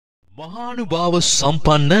මහානුභාව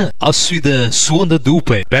සම්පන්න අස්විද සුවඳ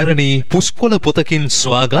දූපය පැරණි පුස්කොළ පොතකින්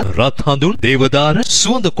සොයාගත් රත් හඳුන් දේවදාර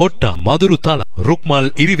සුවඳ කොට්ටා මදුරු තල රුක්මල්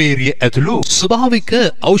ඉරිවේරිය ඇතුළු ස්වභාවික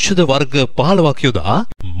ඖෂධ වර්ග 15ක් යොදා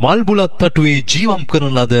මල් බුලත් තටුවේ ජීවම්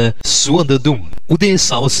කරන ලද සුවඳ දුම් උදේ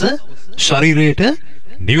සවස ශරීරයට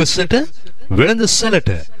නිවසට වෙළඳ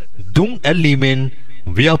සැලට දුම් ඇල්ලීමෙන්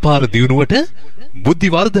ව්‍යාපාර දියුණුවට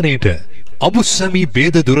බුද්ධි වර්ධනයට අබුස්සමි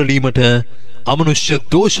ભેද දුරලීමට අමනුෂ්‍ය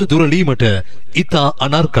දෝෂ දුරලීමට ඊතා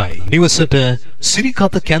අනර්කයි නිවසට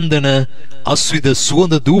සිරිකත කැන්දන අස්විද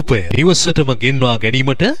සුවඳ දූපය නිවසටම ගෙන්වා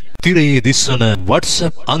ගැනීමට තිරයේ දිස්වන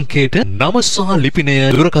WhatsApp අංකයට නම සහ ලිපිනය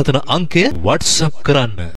දුරකථන අංකය WhatsApp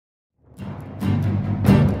කරන්න.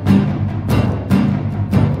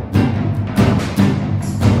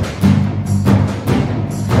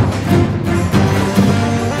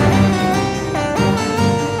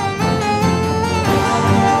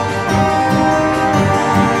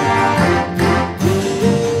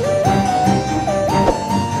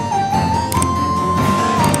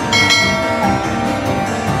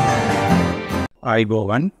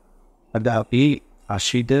 අයිබෝවන් අද අපි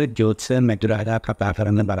අශ්විද ජෝතිෂ මැදුරාදා කතා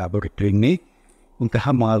කරන්න බලාපොරොත්තු වෙන්නේ උන්ටහ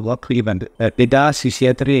මාර්ගයක් පිළිබඳ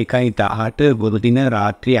 2024 බුදු දින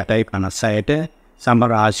රාත්‍රී 8:56ට සම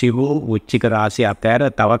රාශිය වූ වෘශ්චික රාශිය අතර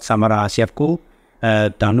තවත් සම රාශියක් වූ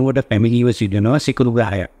ධනුවට පැමිණීම සිදුවනවා සිකුරු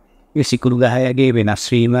ග්‍රහය. මේ සිකුරු ග්‍රහයගේ වෙනස්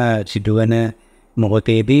වීම සිදුවන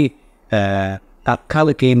මොහොතේදී තත්කාල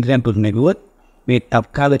කේන්ද්‍රයන් පුරුණගුවොත් මේ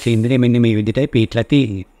තත්කාල කේන්ද්‍රය මෙන්න මේ විදිහටයි පිටලා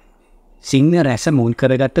තියෙන්නේ. සිංහ රැස මුල්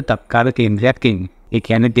කරගත්ත තත්කාල කේන්ද්‍රයක් ඉන්නේ. ඒ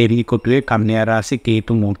කියන්නේ දෙවි කොටුවේ කන්‍යා රාශි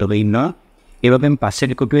කේතු මූටව ඉන්නවා. ඒ වගේම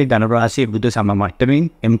පස්වෙනි කොටුවේ ධනු රාශිය බුධ සම මට්ටමින්,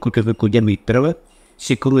 එම් කොටුවේ කුජ මිත්‍රව,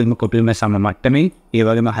 සිකුරු එම් කොටුවේම සම මට්ටමින්, ඒ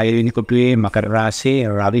වගේම හයවෙනි කොටුවේ මකර රාශියේ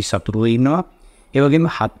රවි සතුරු ඉන්නවා. ඒ වගේම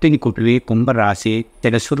හත්වෙනි කොටුවේ කුම්භ රාශියේ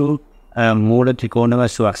තෙලසුරු මූල ත්‍රිකෝණව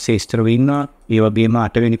සුවක්ෂේත්‍රව ඉන්නවා. ඒ වගේම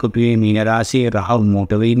අටවෙනි කොටුවේ මීන රාශියේ රාහු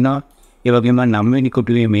මූටව ඉන්නවා. ඒ වගේම නවවෙනි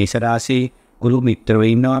කොටුවේ මේෂ රාශියේ ගුරු මිත්‍රව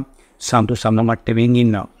ඉන්නවා. සම්තු සම මට්ටමින්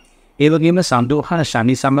ඉන්නවා. ඒ වගේම සඳෝහන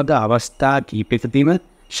ශනි සමග අවස්ථා කීපයකදීම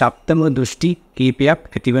සප්තම දෘෂ්ටි කීපයක්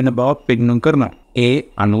ඇතිවන බව පෙන්වුම් කරනවා. ඒ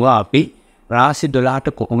අනුව අපි රාශි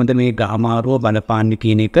 12ට කොහොමද මේ ග්‍රහමාරුව බලපාන්නේ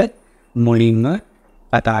කියන එක මුලින්ම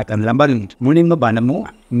කතා කරලා බලමු. මුලින්ම බලමු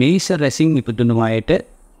මේෂ රැසින් ඉපදුණු අයට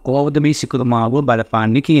කොහොමද මේ සිකුරු මාරුව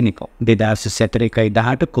බලපාන්නේ කියන එක.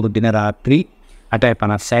 2024 කුරු දින රාත්‍රී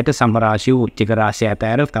 8:56ට සම රාශිය වෘශ්චික රාශිය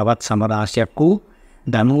අතර තවත් සම රාශියක් වූ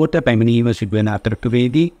ධනුවට පැමිණීම සිදුවන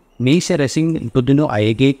අතරතුරේදී මේෂ රැසින් ඉපදුණු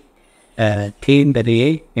අයගේ කේන්දරයේ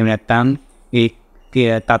එහෙම නැත්නම් ඒ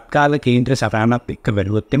තත්කාල කේන්ද්‍ර සටහනක් එක්ක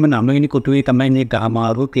බැලුවොත් එම 9 වෙනි කොටුවේ තමයි මේ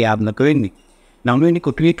ග්‍රහමාරුව ක්‍රියාත්මක වෙන්නේ. 9 වෙනි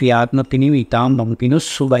කොටුවේ ක්‍රියාත්මක වීම ඊටාම නොමිනු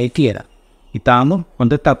සුබයි කියලා. ඊටාම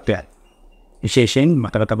හොඳ තත්ත්වයක්. විශේෂයෙන්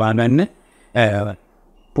මතක තබා ගන්න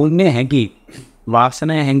පුණ්‍ය හැඟී,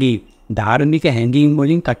 වාසනා හැඟී, ධාර්මික හැඟීම්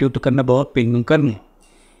වලින් කටයුතු කරන බව පෙන්වුම් කරනවා.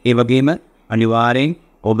 ඒ වගේම අනිවාර්යෙන්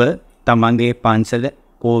ඔබ තමන්ගේ පන්සල,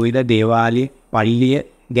 කෝවිල, දේවාලය, පල්ලිය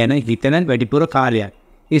ගැන හිතන වැඩිපුර කාලයක්.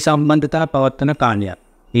 ඒ සම්බන්ධතාව පවත්වන කාලයක්.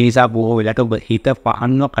 ඒ නිසා බොහෝ වෙලට ඔබ හිත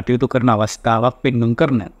පහන්ව කටයුතු කරන අවස්ථාවක් පෙන්වුම්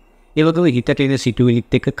කරනවා. ඒ වගේම හිතට එන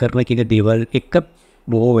සිතුවිලිත් එක්ක කරන කින දේවල් එක්ක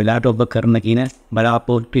බොහෝ වෙලට ඔබ කරන කින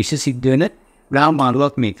බලාපොරොත්තු සිද්ධ වෙන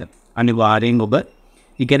ග්‍රහමාරුවක් මේක. අනිවාර්යෙන් ඔබ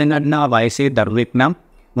ඉගෙන ගන්නා වයසේ දරුවෙක් නම්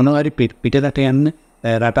මොනවාරි පිටරට යන්න,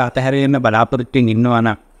 රට අතහැර යන්න බලාපොරොත්තුෙන් ඉන්නවා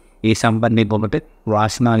නම් ඒ සම්බන්ධයෙන් ඔබට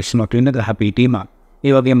වාසනාව ඉස්මතු වෙන ග්‍රහ පීඨීමක්.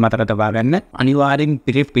 ඒ වගේම මතක තබා ගන්න අනිවාර්යෙන්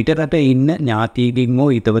පිටරට ඉන්න ඥාතීන්ගෙන් හෝ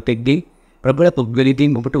හිතවතෙක්ගෙන් ප්‍රබල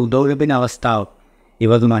පුද්ගලයින් ඔබට උදව් ලැබෙන අවස්ථාවක්. ඒ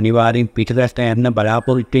වගේම අනිවාර්යෙන් පිටරට යන්න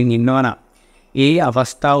බලාපොරොත්තුෙන් ඉන්නවා නම් ඒ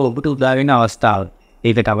අවස්ථාව ඔබට උදා වෙන අවස්ථාවක්.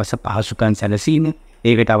 ඒකට අවශ්‍ය පහසුකම් සැලසීම,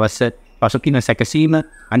 ඒකට අවශ්‍ය පසුකින සැකසීම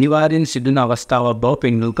අනිවාර්යෙන් සිදුවන අවස්ථාවක් බව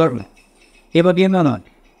පෙන්වු කරනවා. ඒ වගේම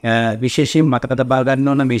විශේෂයෙන් මතක තබා ගන්න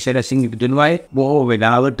ඕන මේෂ රැසින් ඉපදුණු අය බොහෝ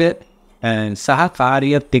වෙලාවට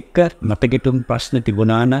සහකාරියත් එක්ක මතකෙතුම් ප්‍රශ්න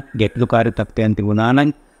තිබුණා නම්, ගැටලුකාරී තත්ත්වයන් තිබුණා නම්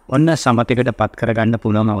ඔන්න සමතයකට පත් කරගන්න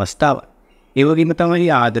පුළුවන් අවස්ථාවක්. ඒ වගේම තමයි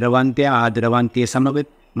ආදරවන්තිය සමග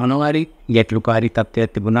මොනවාරි ගැටලුකාරී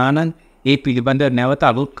තත්ත්වයක් තිබුණා නම් ඒ පිළිබඳ නැවත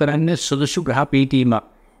අලුත් කරන්න සුදුසු ග්‍රහ පීඨීමක්.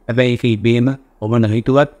 හැබැයි ඒක ඉබේම ඔබ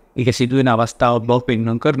නොහිතුවත් ඒක සිදුවෙන අවස්ථාවක් බව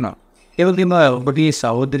පෙන්වන්න කරනවා. ඒ වගේම ඔබගේ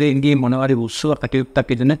සහෝදරයන්ගේ මොනවාරි උත්සව කටයුත්තක්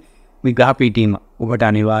ඉදන විග්‍රහ පීඨීම. ඔබට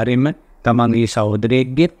අනිවාර්යයෙන්ම තමන්ගේ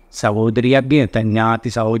සහෝදරයෙක්ගේ, සහෝදරියක්ගේ, ඥාති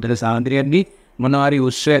සහෝදර සහෝදරියක්ගේ මොනවාරි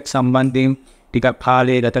උත්සවයක් සම්බන්ධයෙන් ටිකක්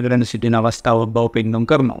කාලය ගත කරන සිටින අවස්ථාවක් බව පෙන්වන්න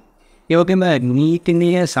කරනවා. ඒ වගේම නීතිමය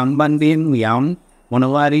සම්බන්ධයෙන් යම්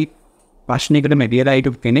මොනවාරි ප්‍රශ්නයකට මැදිහලා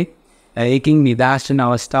හිටපු කෙනෙක් ඒකින් නිදහස් වෙන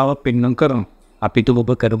අවස්ථාවක් පෙන්වන්න කරනවා. අපිට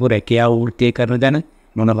ඔබ කරපු රැකියාව වෘත්තිය කරන දැන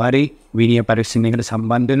මොනවාරි විනය පරිශ්‍රමයකට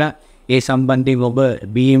සම්බන්ධ වෙලා ඒ සම්බන්ධයෙන් ඔබ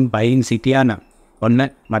බීම් බයින් සිටියා නම් ඔන්න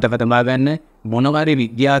මතක තබා ගන්න මොනවාරි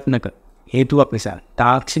විද්‍යාත්මක හේතුවක් නිසා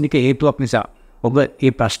තාක්ෂණික හේතුවක් නිසා ඔබ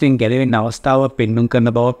මේ ප්‍රශ්نين ගැලවෙන්න අවස්ථාවක් පෙන්වන්න කරන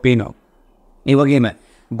බවක් පේනවා. ඒ වගේම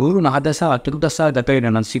ගුරු නහදසා අතුරුදසා ගත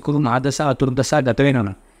වෙනවා නම් සිකුරු නහදසා අතුරුදසා ගත වෙනවා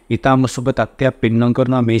නම් ඊටම සුබ තත්ත්වයක් පෙන්වන්න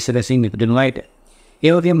කරනවා මේෂ රැසින් ඉපදුණු අයට.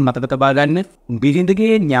 ඒ වගේම මතක තබා ගන්න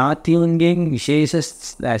බිරිඳගේ ඥාතියන්ගෙන් විශේෂ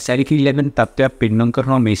සැලකිලිමත් තත්ත්වයක් පෙන්වන්න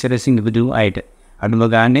කරනවා මේෂ රැසින් ඉපදුණු අයට. අනුම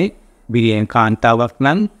ගානේ බිරියෙන් කාන්තාවක්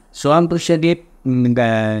නම් ස්වාම පුරුෂයේ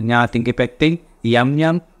ඥාතින්ගේ පැත්තෙන්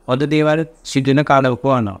යම් හොඳ දේවල් සිදු වෙන කාලවක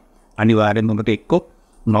වනවා. අනිවාර්යෙන්ම ඔබට එක්ක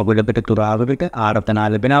මොගලකට තුරාවකට ආරාධනා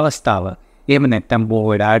ලැබෙන අවස්ථාව. එහෙම නැත්නම් බොහෝ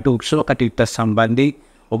වෙලාවට උත්සව කටයුත්ත සම්බන්ධයෙන්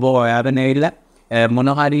ඔබ හොයාගෙන ඇවිල්ලා මොන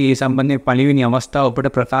හරි ඒ සම්බන්ධයෙන් පළවෙනි අවස්ථාව ඔබට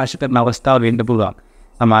ප්‍රකාශ කරන අවස්ථාව වෙන්න පුළුවන්.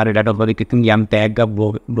 සමහර වෙලාවට ඔබට කිතුම් යම් තෑග්ගක්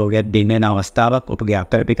බෝගයක් දෙන්න අවස්ථාවක් ඔබගේ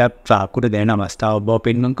අතට ටිකක් සාකුට දෙන අවස්ථාව ඔබ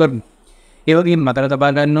පෙන්වන්න කරනවා. ඒ වගේම මතක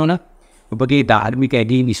තබා ගන්න ඕන ඔබගේ ධාර්මික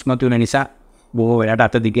ඇදීම් ඉස්මතු වෙන නිසා බොහෝ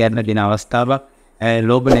වෙලාවට අත දිගෑරන දෙන අවස්ථාවක්,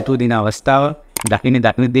 ලෝභ නැතුව දෙන අවස්ථාවක්,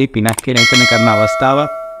 දකින්න දේ පිනක් කියලා හිතන කරන අවස්ථාවක්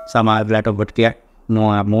සමහර වෙලාවට ඔබට තිය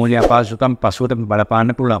මූල්‍ය අපහසුකම් පසුවට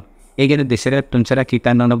බලපාන්න පුළුවන්. ඒ ගැන දෙසරක් තුන්සරක්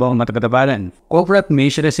හිතන්න ඕන බව මතක තබා ගන්න. කෝපරත්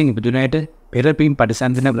මේෂ රැසින් ඉපදුණාට පෙරපින්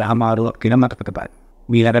පරිසන්දන ග්‍රහ මාරුවක් කියලා මතක තබා ගන්න.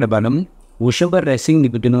 ඊළඟට බලමු වෘෂභ රැසින්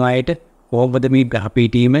ඉපදුණු අයට කොහොමද මේ ග්‍රහ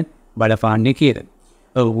පීඨීම බලපාන්නේ කියලා.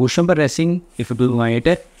 වෘෂභ රැසින් ඉපදුණු අයට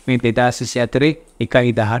මේ 2024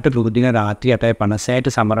 1/18 රුධින රාත්‍රී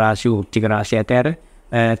 8:56ට සමරාශිය උච්චික රාශිය අතර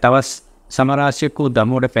තවස් සමරාශියක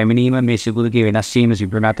දමෝඩ පැමිණීම මේ සිගුරුගේ වෙනස් වීම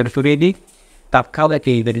සිදුවන අතරතුරේදී තත්කාලක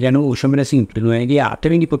ඉදිරියන වෘෂභ රැසින් ඉපදුණු අයගේ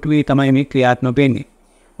 8 වෙනි පුටුවේ තමයි මේ ක්‍රියාත්මක වෙන්නේ.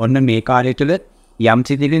 ඔන්න මේ කාලය තුළ යම්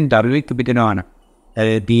සිතින් දරුවෙක් ඉපදෙනවා නම්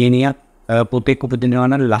දියණියක් පුතෙක් උපදිනවා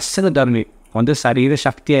නම් ලස්සන දරුවෙක් හොඳ ශරීර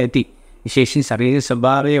ශක්තිය ඇති විශේෂයෙන් ශරීර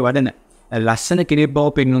ස්වභාවය වඩන ලස්සන කෙනෙක් බව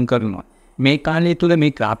පෙන්වන්න කරනවා. මේ කාලය තුළ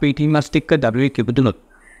මේ ග්‍රහපීඨීමත් එක්ක දරුවෙක් ඉපදුනොත්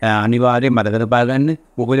අනිවාර්යයෙන් මතක තබා ගන්න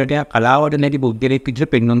ඔයගොල්ලට කලාවට නැති බුද්ධිලෙක්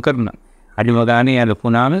විදිහට පෙන්වන්න කරනවා. අනිම ගානේ යා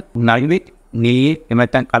ලකුණාම නරිවෙක් නී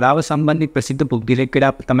එමෙතන කලාව සම්බන්ධ ප්‍රසිද්ධ බුද්ධිලෙක්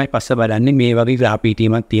වෙලා තමයි පස්ස බලන්නේ මේ වගේ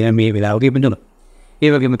ග්‍රහපීඨීමක් තියෙන මේ වෙලාවක ඉපදුනොත්. ඒ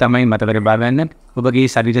වගේම තමයි මතක තබා ගන්න ඔබගේ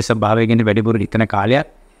ශරීර ස්වභාවය ගැන වැඩිපුර හිතන කාලයක්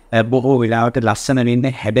බොහෝ වෙලාවට ලස්සන වෙන්න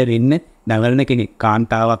හැඩෙන්න දඟලන කෙනෙක්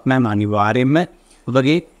කාන්තාවක් නම් අනිවාර්යයෙන්ම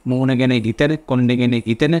ඔබගේ මූණ ගැන හිතන කොණ්ඩේ ගැන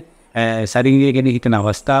හිතන ශරීරය ගැන හිතන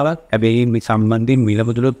අවස්ථාවක්. හැබැයි මේ සම්බන්ධයෙන්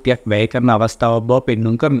මිලමුදලක් ටිකක් වැය කරන අවස්ථාවක් බව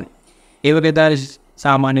පෙන්වන්න කරනවා. ඒ වගේ දාර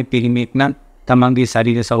සාමාන්‍ය පිරිමියෙක් නම් තමන්ගේ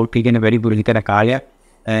ශරීර සෞඛ්‍යය ගැන වැඩිපුර හිතන කාලයක්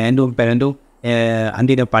ඇඳුම් පැළඳුම්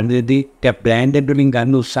අඳින පන්දදී ටික බ්‍රෑන්ඩඩ් වලින්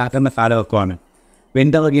ගන්න උත්සාහ කරන කාලයක් වань.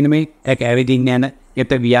 වෙනදා වගේ නෙමෙයි ඒක ඇවිදින්න යන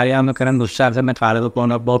ඒත් ව්‍යායාම කරන්න උත්සාහ කරන කාලවක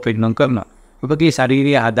වань බව පෙන්වන්න කරනවා. ඔබගේ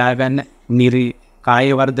ශරීරය හදාගන්න නිරි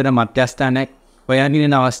කාය වර්ධන මධ්‍යස්ථානයක්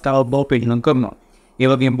හොයන අවස්ථාවක් බව පෙන්වන්න කරනවා. ඒ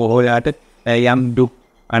වගේම බොහෝ වෙලාවට යම් දුක්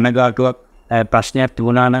අනගාටුවක් ප්‍රශ්නයක්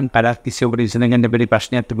තිබුණා නම් පළක් තිස්සේ ඔබට විසඳගන්න බැරි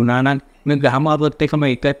ප්‍රශ්නයක් තිබුණා නම් මේ ග්‍රහමාරුවත් එක්කම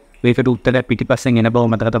ඒකට උත්තර පිටිපස්සෙන් එන බව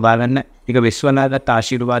මතක තබා ගන්න. ඒක විශ්වනාගත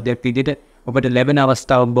ආශිර්වාදයක් විදිහට ඔබට ලැබෙන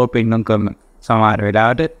අවස්ථාවක් බව පෙන්වන්න කරනවා. සමහර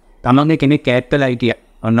වෙලාවට තමන්ගේ කෙනෙක් ඈත් වෙලා හිටියා.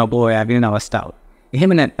 ඔන්න ඔබ හොයාගෙන අවස්ථාව.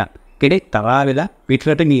 එහෙම නැත්නම් කෙනෙක් තරහා වෙලා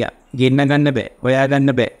පිටරට ගියා. ගෙන්න ගන්න බෑ. හොයා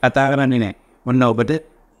ගන්න බෑ. කතා කරන්නේ නැහැ. ඔන්න ඔබට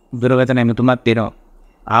දුරගත නැමතුමක් දෙනවා.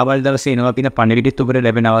 ආවල් දවසේ එනවා කියන පණිවිඩෙත් ඔබට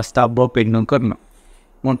ලැබෙන අවස්ථාවක් බව පෙන්වන්න කරනවා.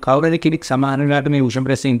 මොන් කවුරුද කෙනෙක් සමහර වෙලාවට මේ උෂම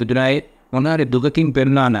රැසින් ඉපදුනායේ මොනවාරි දුකකින්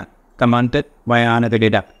පෙරනා නම් තමන්ට භයානක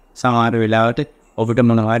දෙයක්. සමහර වෙලාවට ඔබට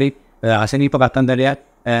මොනවාරි අසනීප කතන්දරයක්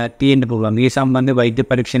තියෙන්න පුළුවන්. මේ සම්බන්ධ වෛද්‍ය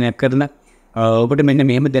පරීක්ෂණයක් කරන ඔබට මෙන්න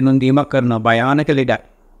මෙහෙම දැනුම් දීමක් කරනවා. භයානක ලෙඩක්.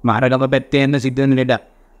 මහරගම පැත්තේ යන සිද්ධ වෙන ලෙඩක්.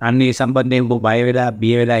 අන්න ඒ සම්බන්ධයෙන් ඔබ බය වෙලා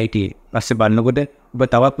බිය වෙලා හිටියේ. පස්සේ බලනකොට ඔබ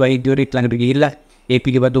තවත් වෛද්‍යවරයෙක් ළඟට ගිහිල්ලා ඒ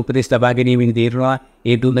පිළිබඳ උපදෙස් ලබා ගැනීමෙන් තේරෙනවා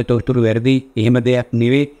ඒ දුන්න තොරතුරු වැරදි. එහෙම දෙයක්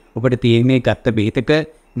නෙවෙයි. ඔබට තියෙන්නේ ගත්ත බෙහෙතක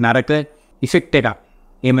නරක ඉෆෙක්ට් එකක්.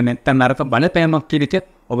 එහෙම නැත්නම් නරක බලපෑමක් පිළිච්ච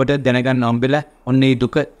ඔබට දැනගන්න හම්බෙලා ඔන්න ඒ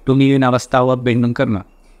දුක තුනී වෙන අවස්ථාවක් වෙන්නුම් කරනවා.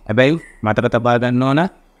 හැබැයි මතක තබා ගන්න ඕන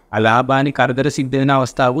අලාභානි කරදර සිද්ධ වෙන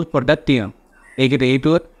අවස්ථාවකුත් පොඩ්ඩක් තියෙනවා. ඒකට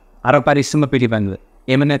හේතුව අර පරිස්සම පිළිබඳව.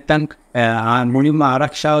 එහෙම නැත්නම් මුලින්ම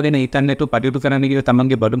ආරක්ෂාව ගැන හිතන්නේ නැතුව පරිපූර්ණ කරන්න කියලා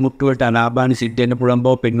තමන්ගේ බඩු මුට්ටු වලට අලාභානි සිද්ධ වෙන්න පුළුවන්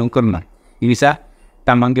බව පෙන්වන්න කරනවා. ඒ නිසා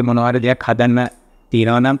තමන්ගේ මොනවාරි දෙයක් හදන්න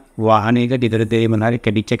තියනවා නම් වාහනයක ඩිදර දෙය මොනවාරි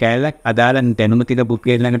කැඩිච්ච කෑල්ලක් අදාළ දැනුම තියලා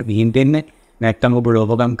බුක්කේ ළඟට ගිහින් දෙන්න. නැත්නම් ඔබ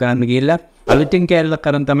ලෝභකම් කරන්න ගිහලා අලුතෙන් කෑල්ලක්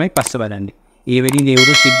කරන් තමයි පස්ස බලන්නේ. ඒ වෙලින්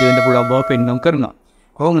ඒවරු සිද්ධ වෙන්න පුළුවන් බව පෙන්වන්න කරනවා.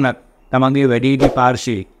 කොහොමද තමන්ගේ වැඩිහිටි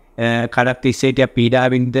පාර්ශවයේ කඩක් තිස්සේට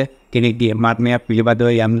පීඩාවින්ද කෙනෙක්ගේ මරණයක්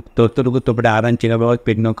පිළිබඳව යම් තොරතුරුකුත් ඔබට ආරංචි වෙන බව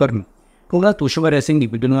පෙන්වන්න කරනවා. කොහොමද උෂම රැසින්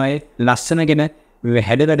ඉපදුණු අය ලස්සන ගැන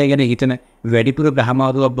හැඩගඩ ගැන හිතන වැඩිපුර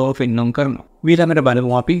ග්‍රහමාරුවක් බව පෙන්වන්න කරනවා. ඊළඟට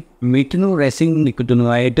බලමු අපි මිථුන රැසින් ඉපදුණු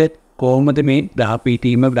අයට කොහොමද මේ ග්‍රහ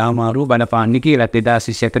පීඨීම ග්‍රහ මාරුව බලපාන්නේ කියලා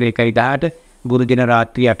 2024 බුදු දින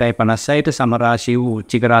රාත්‍රී 8:56ට සම රාශිය වූ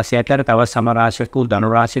වෘශ්චික රාශිය අතර තවත් සම රාශියක් වූ ධනු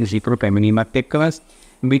රාශියේ සිකුරු පැමිණීමත් එක්කම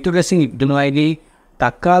මිථුන රැසින් ඉක්දුණුවයිදී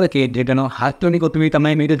තක්කාල කේන්ද්‍රයට යන 7 වෙනි කොටුවේ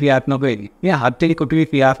තමයි මේක ක්‍රියාත්මක වෙන්නේ. මේ 7 වෙනි කොටුවේ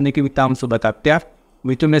ක්‍රියාත්මක විතාම සුබ තත්ත්වයක්.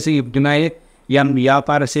 මිථුන රැසින් ඉක්දුණායේ යම්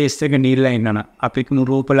ව්‍යාපාර ශේෂ්ත්‍රයක නිරලා ඉන්නන අපි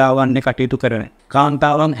නුරූපලාවන්නේ කටයුතු කරන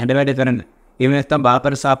කාන්තාවන් හැඩ වැඩ කරන එහෙම නැත්නම්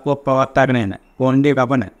බාපර සාප්පුවක් පවත්වාගෙන යන කොණ්ඩේ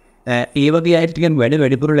කපන ඒ වගේ අයට ටිකෙන්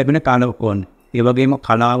වැඩිපුර ලැබෙන කාලයක් ඕන. ඒ වගේම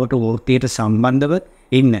කලාවට වෘත්තියට සම්බන්ධව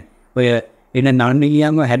ඉන්න ඔය එන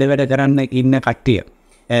නන්නියන්ව හැඩ වැඩ කරන්න ඉන්න කට්ටිය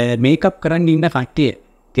මේකප් කරන්න ඉන්න කට්ටිය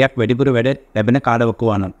ටිකක් වැඩිපුර වැඩ ලැබෙන කාලයක්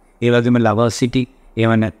වුණා. ඒ වගේම ලවර්ස් සිටි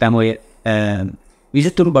එහෙම නැත්නම් ඔය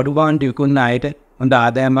විසිතුරු බඩු භාණ්ඩ විකුණන අයට හොඳ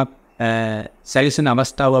ආදායමක් සැලසෙන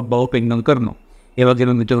අවස්ථාවක් බව පෙන්වන්න කරනවා. ඒ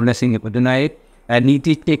වගේම මිතුරු නැසින් ඉපදුන අය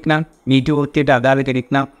නීතිඥෙක් නම් නීති වෘත්තියට අදාළ කෙනෙක්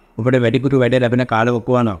නම් ඔබට වැඩිපුර වැඩ ලැබෙන කාලයක්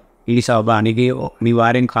වුණා. ඊසා ඔබ අනිගේ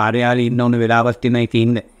අනිවාර්යෙන් කාර්යාලයේ ඉන්න ඕන වෙලාවක් තියෙනවා ඒක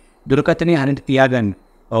ඉන්න. දුරකථනයේ හරියට තියාගන්න.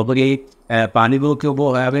 ඔබගේ පාරිභෝගික ඔබ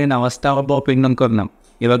හොයාගෙන අවස්ථාවක් බව පෙන්වන්න කරනවා.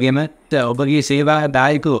 ඒ වගේම ඔබගේ සේවා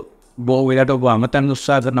දායකව බොහෝ වෙලාවට ඔබ අමතන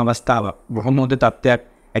උත්සාහ කරන අවස්ථාවක් බොහොම හොඳ තත්ත්වයක්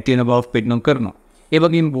ඇති වෙන බව පෙන්වන්න කරනවා. ඒ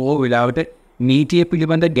වගේම බොහෝ වෙලාවට නීතිය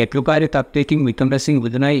පිළිබඳ ගැටලුකාරී තත්ත්වයකින් මිථුන රැසින්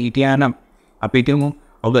විදුණයි හිටියා නම් අපි කියමු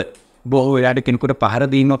ඔබ බොහෝ වෙලාවට කෙනෙකුට පහර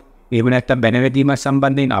දීමක් එහෙම නැත්නම් බැනවැදීමක්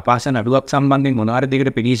සම්බන්ධයෙන් අපහසන අඩුවක් සම්බන්ධයෙන් මොනවාරි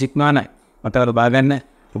දෙයකට පිළිසික්මා නැහැ. මතක තබා ගන්න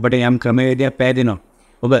ඔබට යම් ක්‍රමවේදයක් පෑදෙනවා.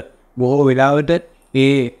 ඔබ බොහෝ වෙලාවට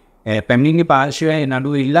ඒ පැමිණිලි පාර්ශ්වයේ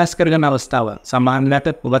නඩුව ඉල්ලාස් කරගන්න අවස්ථාව සමානලට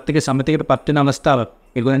ඔබත් එක්ක සමතේකට පත් වෙන අවස්ථාව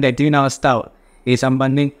ඒගොල්ලන්ට ඇති වෙන අවස්ථාව ඒ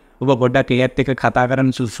සම්බන්ධයෙන් ඔබ පොඩ්ඩක් ඒත් එක්ක කතා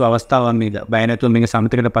කරන්න සුසු අවස්ථාවක් මේක. බය නැතුව මේක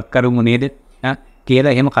සමතේකට පත් කරුමු නේද?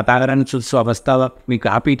 කියලා එහෙම කතා කරන්න සුසු අවස්ථාවක් මේක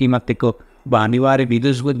අපි ටීමත් එක්ක ඔබ අනිවාර්ය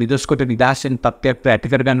විදස්කොට නිදාසෙන් තත්ත්වයක් ඇති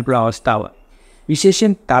කරගන්න පුළුවන් අවස්ථාව.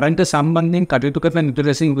 විශේෂයෙන් තරඟ සම්බන්ධයෙන් කටයුතු කරන මිථුන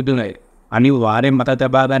රැසින් විදුණයි අනිවාර්යෙන් මතක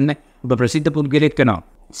තබා ගන්න ඔබ ප්‍රසිද්ධ පුද්ගලෙක් වෙනවා.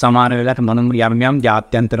 සමහර වෙලාවට මොනම යම්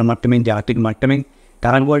ජාත්‍යන්තර මට්ටමින් ජාතික මට්ටමින්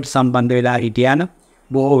තරඟ වලට සම්බන්ධ වෙලා හිටියාන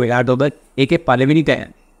බොහෝ වෙලාවට ඔබ ඒකේ පළවෙනි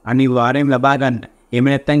තැන අනිවාර්යෙන් ලබා ගන්න. එහෙම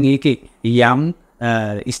නැත්නම් ඒකේ යම්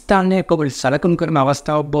ස්ථානයක ඔබ සලකුණු කරන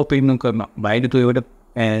අවස්ථාවක් බව පෙන්වන්න කරනවා. බයිඩු ඒවට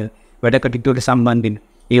වැඩ කටයුතු සම්බන්ධින්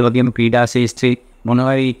ඒ වගේම ක්‍රීඩා ශාස්ත්‍රයේ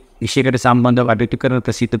මොනවාරි විශේෂයකට සම්බන්ධව කටයුතු කරන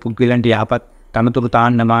ප්‍රසිද්ධ පුද්ගලයන්ට යහපත් තනතුරු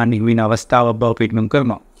තාන්න මාන හිමින අවස්ථාවක් බව පෙන්වන්න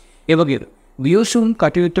කරනවා. ඒ වගේම වියසුම්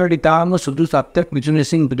කටයුතු වලට ඉතාම සුදුසු සත්‍යක් මිථුන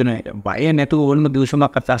රැසින් විදුණයි. බය නැතුව ඕනම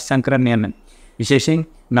දිවසමක් අත්අස්සම් කරන්න යන්න. විශේෂයෙන්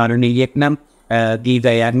නරණීයෙක් නම්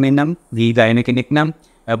දීගයන්නේ නම් දීගයන කෙනෙක් නම්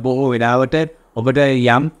බොහෝ වෙලාවට ඔබට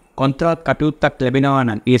යම් කොන්ත්‍රාත් කටයුත්තක් ලැබෙනවා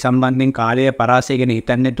නම් ඒ සම්බන්ධයෙන් කාලය පරාසය ගැන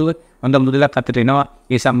හිතන්නේ නැතුව හොඳ මුදලක් අතට එනවා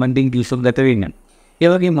ඒ සම්බන්ධයෙන් දිවසම් ගත වෙන්න. ඒ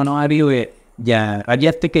වගේ මොනවාරි ඔය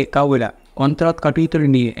රජයත් එක්ක එකව වෙලා කොන්ත්‍රාත් කටයුතු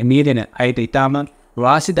නියදෙන අයට ඉතාම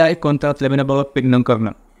වාසිදායක කොන්ත්‍රාත් ලැබෙන බව පෙන්වන්න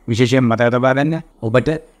කරනවා. විශේෂයෙන් මතක තබා ගන්න ඔබට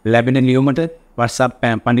ලැබෙන නියමයට WhatsApp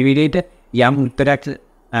පණිවිඩයට යම් උත්තරයක්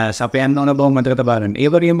සපයන්න ඕන බව මතක තබා ගන්න. ඒ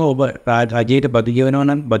වගේම ඔබ රජයට බදු ගෙවනවා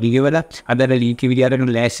නම් බදු ගෙවලා අදට ලීකි විදිය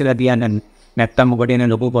අරගෙන ලෑස්තිලා තියන්න. නැත්තම් ඔබට එන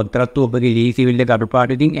ලොකු කොන්ත්‍රාත්තු ඔබගේ ලීකි විල්ල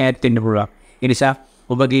කඩපාඩුවකින් ඈත් වෙන්න පුළුවන්. ඒ නිසා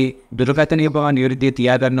ඔබගේ දුරකථනය පවා නිවැරදිව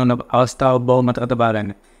තියාගන්න ඕන අවස්ථාවක් බව මතක තබා ගන්න.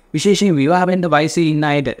 විශේෂයෙන් විවාහ වෙන්න වයසේ ඉන්න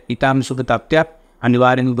අයට ඊටාම සුබ තත්ත්වයක්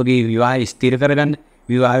අනිවාර්යෙන් ඔබගේ විවාහය ස්ථිර කරගන්න,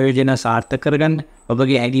 විවාහ යෝජනා සාර්ථක කරගන්න,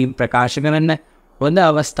 ඔබගේ ඇඟීම් ප්‍රකාශ කරන්න හොඳ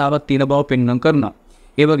අවස්ථාවක් තියෙන බව පෙන්වන්න කරනවා.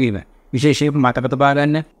 ඒ වගේම විශේෂයෙන් මතක තබා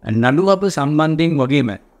ගන්න නළුවප සම්බන්ධයෙන්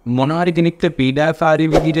වගේම මොනවාරි කෙනෙක්ට පීඩාකාරී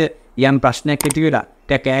විදිහට යම් ප්‍රශ්නයක් ඇති වෙලා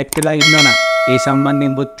ටැක් ඈත් වෙලා ඉන්නවනම් ඒ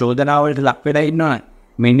සම්බන්ධයෙන් ඔබ චෝදනාවලට ලක් වෙලා ඉන්නවනම්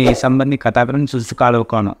මෙන්න ඒ සම්බන්ධයෙන් කතා කරන සුසු කාලයක්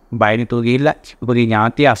කරනවා. බයනිතෝ ගිහිල්ලා ඔබගේ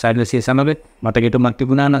ඥාතිය අසල්වසිය සමග මතකෙටමක්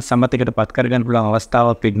තිබුණා නම් සමතයකට පත් කරගන්න පුළුවන්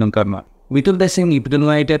අවස්ථාවක් පෙන්වන්න කරනවා. මිථුන රැසින් ඉපදුණු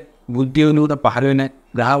අයට බුද්ධිය නුවණ පහළ වෙන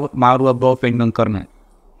ග්‍රහ මාරුවක් බව පෙන්වන්න කරනවා.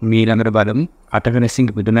 මේ ළඟට බලමු අටක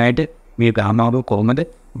රැසින් ඉපදුණු අයට මේ ග්‍රහ මාරුව කොහොමද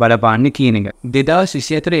බලපාන්නේ කියන එක.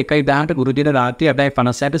 2024 1:10ට ගුරු දින රාත්‍රී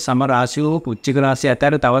 8:56ට සම රාශිය වූ වෘශ්චික රාශිය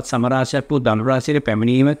අතර තවත් සම රාශියක් වූ ධනු රාශියේ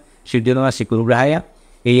පැමිණීම සිදු වෙනවා සිකුරු ග්‍රහය.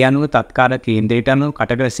 ඒ අනුව තත්කාල කේන්ද්‍රයට අනුව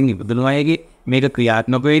කටක රැසින් ඉපදුණු අයගේ මේක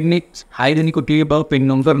ක්‍රියාත්මක වෙන්නේ 6 වෙනි කොටුවේ බව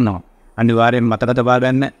පෙන්වන්න කරනවා. අනිවාර්යෙන් මතක තබා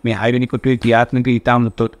ගන්න මේ 6 වෙනි කොටුවේ ක්‍රියාත්මක ඊටම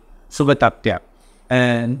සුබ තත්ත්වයක්.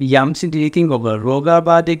 යම් සිද්ධියකින් ඔබ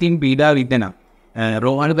රෝගාබාධයකින් පීඩා විඳිනවා.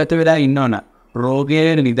 රෝහලගත වෙලා ඉන්නවනම්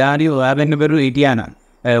රෝගයේ නිදානිය හොයාගන්න බැරුව හිටියානම්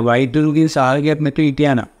වෛද්‍යරුගේ සහායයක් නැතුව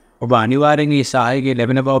හිටියානම් ඔබ අනිවාර්යෙන් මේ සහායය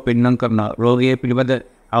ලැබෙන බව පෙන්වන්න කරනවා. රෝගයේ පිළිබඳ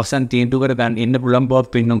අවසන් තීන්දුව කර ගන්න එන්න පුළුවන් බව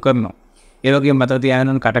පෙන්වන්න කරනවා. ඒ වගේම මතක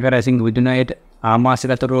තියාගන්න කටක රැසින් විදුණ අයට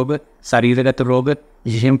ආමාශයගත රෝග, ශරීරගත රෝග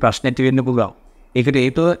විශේෂයෙන් ප්‍රශ්න ඇති වෙන්න පුළුවන්. ඒකට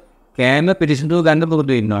හේතුව කෑම පිරිසිදුව ගන්න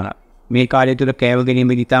පුරුදු වෙනවා. මේ කාලය තුළ කෑම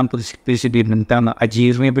ගැනීම ඉතාම පිරිසිදු නැත්නම්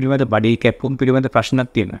අජීර්ණය පිළිබඳ බඩේ කැපුම් පිළිබඳ ප්‍රශ්නක්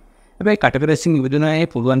තියෙනවා. හැබැයි කටක රැසින් ඉවදුන අය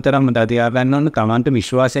පුළුවන් තරම් දතියා ගන්න ඕන තමන්ට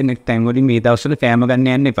විශ්වාසයෙන් එක් තැන් වලින් මේ දවස්වල කැම ගන්න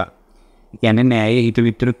යන්න එපා. කියන්නේ නෑ හිත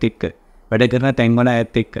විතරුත් එක්ක වැඩ කරන තැන් වල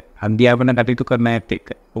ඇත් එක්ක අධ්‍යාපන කටයුතු කරන ඇත් එක්ක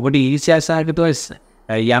ඔබට ඊර්ෂ්‍යා සහගතව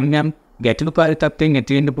යම් යම් ගැටලුකාරී තත්ත්වෙන්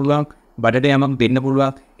ඇති වෙන්න පුළුවන්. බඩට යමක් දෙන්න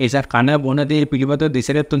පුළුවන්. ඒ නිසා කන බොන දේ පිළිබඳව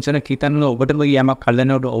දෙසරත් තුන්සරක් හිතන්න ඔබටම යමක්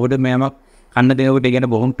කල්ලනකොට ඔබට මේමක් කන්න දෙනකොට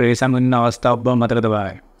ගැන බොහොම ප්‍රවේශම් වෙන අවස්ථාවක් බව මතක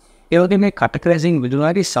තබාගන්න. ඒ වගේම මේ කටක රැසින්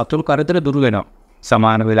විදුනාදී සතුරු කරදර දුරු වෙනවා.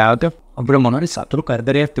 සමාන වෙලාවට ඔබට මොනවාරි සතුරු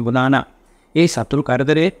කරදරයක් තිබුණා නම් ඒ සතුරු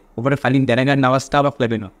කරදරේ ඔබට කලින් දැනගන්න අවස්ථාවක්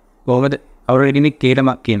ලැබෙනවා. කොහොමද? අවුරුද්දකින්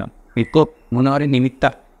කේලමක් කියනවා. එක්ක මොනවාරි නිමිත්තක්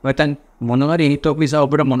නැත්නම් මොනවාරි හේතුවක් නිසා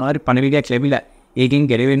ඔබට මොනවාරි පණිවිඩයක් ලැබිලා ඒකෙන්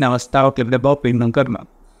ගැලවෙන්න අවස්ථාවක් ලැබෙන බව පෙන්වන්න කරනවා.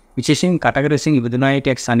 විශේෂයෙන් කටක රැසින් ඉවදුන අයට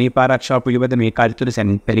සනීප ආරක්ෂාව පිළිබඳ මේ කාලය තුළ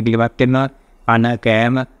පැලිපිලිවක් කරනවා. අන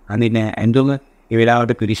කෑම අඳින ඇඳුම ඒ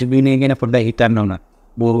වෙලාවට පිරිසිදුනේ ගැන පොඩ්ඩක් හිතන්න ඕන.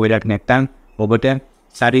 බොහෝ වෙලක් නැත්තම් ඔබට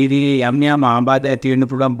ශාරීරික යම් යම් ආබාධ ඇති වෙන්න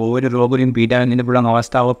පුළුවන් බොහෝ වෙන රෝග වලින් පීඩා වෙන්න පුළුවන්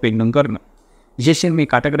අවස්ථාවක් පෙන්වන්න කරනවා. විශේෂයෙන් මේ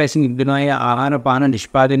කටක රැසින් ඉවදුන අය ආහාර පාන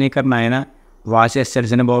නිෂ්පාදනය කරන අය නම් වාසිය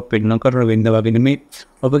සැලසෙන බව පෙන්වන්න කරන වෙනද වගේ නෙමෙයි.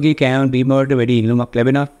 ඔබගේ කෑම බීම වලට වැඩි ඉල්ලුමක්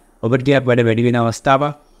ලැබෙනවා. ඔබට ටිකක් වැඩි වෙන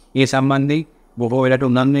අවස්ථාවක්. ඒ සම්බන්ධයෙන් බොහෝ වෙලට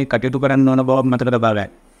උනන්දුවේ කටයුතු කරන්න ඕන බව මතක තබා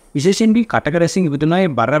ගන්න. විශේෂයෙන් මේ කටක රැසින් ඉවදුන අය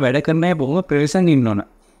බර වැඩ කරන අය බොහොම ප්‍රවේශම් ඉන්න ඕන.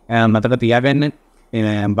 මතක තියාගන්න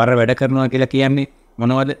බර වැඩ කරනවා කියලා කියන්නේ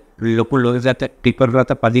මොනවද? ලොකු ලෝකසත් ටිපර්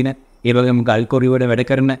රත පදින ඒ වගේම ගල් කොරි වල වැඩ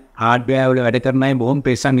කරන හાર્ඩ්වෙයාර් වල වැඩ කරන අය බොහොම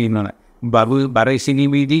ප්‍රවේශම් ඉන්න ඕන. බර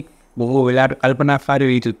ඉසිනීමේදී බොහෝ වෙලාවට කල්පනාකාරී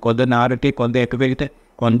වී යුතු කොන්ද නාරටේ කොන්ද එකපෙකට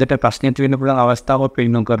කොන්දට ප්‍රශ්නයක් වෙන්න පුළුවන් අවස්ථාවක්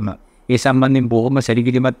පෙන්වන්න කරනවා. ඒ සම්බන්ධයෙන් බොහොම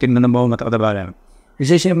සැලකිලිමත් වෙන්න බව මතක තබා ගන්න.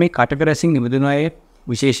 විශේෂයෙන් මේ කටක රැසින් ඉවදුන අය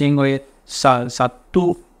විශේෂයෙන් ඔය සත්තු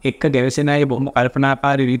එක්ක ගැවසෙන අය බොහොම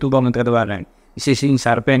කල්පනාකාරී වී යුතු බව මතක තබා ගන්න. විශේෂයෙන්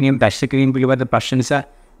සර්පයන්ගෙන් දැෂ්‍ය කිරීම පිළිබඳ ප්‍රශ්න නිසා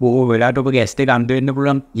බොහෝ වෙලාවට ඔබගේ ඇස් දෙක අන්ධ වෙන්න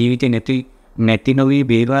පුළුවන්. ජීවිතේ නැති නොවි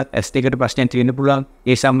බේරවත් ඇස් දෙකට ප්‍රශ්න ඇති වෙන්න පුළුවන්.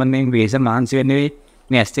 ඒ සම්බන්ධයෙන් වේස මහන්සි වෙන්න වෙයි.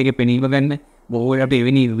 මේ ඇස් දෙකේ පෙනීම ගන්න බොහෝ වෙලාවට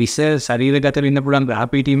එවැනි විස ශරීරගත වෙන්න පුළුවන් ග්‍රහ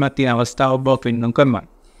පීඨීමක් තියෙන අවස්ථාවක් බව පෙන්වන්න කරනවා.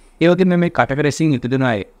 ඒ වගේම මේ කටක රැසින් ඉපදුන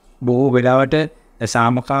අය බොහෝ වෙලාවට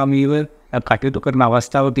සාමකාමීව කටයුතු කරන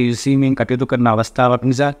අවස්ථාවක් ඉවසීමෙන් කටයුතු කරන අවස්ථාවක්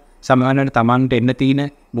නිසා සමහරවිට Tamanට එන්න තියෙන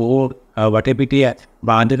බොහෝ වටපිටිය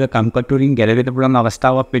බාධක කම්කටොළු වලින් ගැලවෙන්න පුළුවන්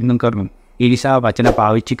අවස්ථාවක් පෙන්වන්න කරනවා. ඒ නිසා වචන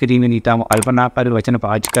පාවිච්චි කිරීමෙන් ඊටම කල්පනාකාරී වචන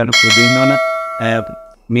පාවිච්චි කරන පුරුදු වෙන්න ඕන.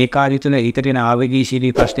 මේ කාර්ය තුළ ඊට එන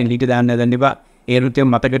ආවේගීශීලී ප්‍රශ්න ලිට දාන්න හදන්න එපා. ඒ රුතිය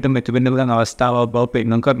මතකට මෙතු වෙන්න පුළුවන් අවස්ථාවක් බව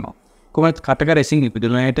පෙන්වන්න කරනවා. කොහොමද කටක රැසින්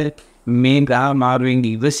ඉපදුන අයට මේ ග්‍රහ මාරුවෙන්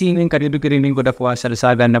ඉවසීමෙන් කටයුතු කිරීමෙන් ගොඩක්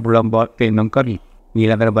වාසලසා ගන්න පුළුවන් බව පෙන්වන්න කරනවා.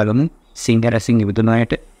 ඊළඟට බලමු සිංහ රැසින් ඉපදුන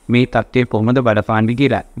අයට මේ තත්ත්වය කොහොමද බලපාන්නේ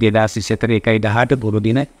කියලා. 2024 1/18 පුරු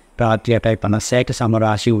දින රාත්‍රී 8:56ට සම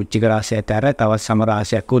රාශිය උච්චික රාශිය ඇතර තවත් සම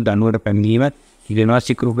රාශියක් වූ ධනුවට පැමිණීම ඉගෙනවා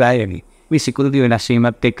සිකුරු ග්‍රහයගේ. මේ සිකුරුගේ වෙනස්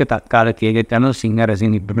වීමත් එක්ක තත්කාලිකයකට යන සිංහ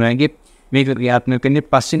රැසින් ඉපදුන අයගේ මේක ක්‍රියාත්මක වෙන්නේ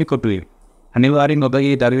පස්වෙනි කොටුවේ. අනිවාර්යෙන්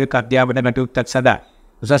ඔබගේ දරුවෙක් අධ්‍යාපන කටයුත්තක් සඳහා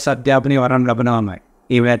උසස් අධ්‍යාපනය වරන් ලබනවාමයි.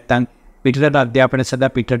 ඒ නැත්තම් පිටරට අධ්‍යාපන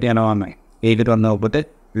සඳහා පිටරට යනවාමයි. ඒකට ඔන්න ඔබට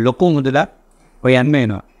ලොකු මුදලක් හොයන්න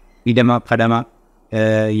වෙනවා. ඉඩමක් කඩමක්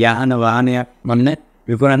යාන වාහනයක් මොන්න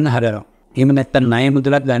විකුණන්න හදනවා. එහෙම නැත්තම් ණය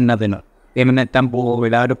මුදලක් ගන්න වෙනවා. එහෙම නැත්තම් බොහෝ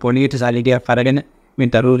වෙලාවට පොලියට සල්ලියක් අරගෙන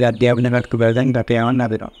මේ දරුවගේ අධ්‍යාපන කටයුතු කරගෙන රට යවන්න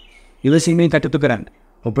හදනවා. ඉවසීමෙන් කටයුතු කරන්න.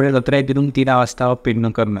 ඔබට ලොතරැයි දිනුම් තියෙන අවස්ථාවක්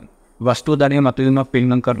පෙන්වන්න කරනවා. වස්තු ධනය මතුවීමක්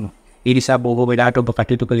පෙන්වන්න කරනවා. ඒ නිසා බොහෝ වෙලාවට ඔබ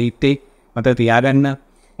කටයුතු කළ යුත්තේ මතක තියාගන්න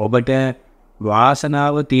ඔබට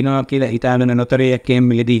වාසනාව තියනවා කියලා හිතාගෙන නොතරයක්යෙන්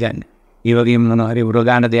මිලදී ගන්න. ඒ වගේම මොනවා හරි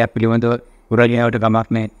උරගාන දෙයක් පිළිබඳව උරගෑවට කමක්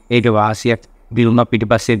නැහැ. ඒක වාසියක් දිනුමක්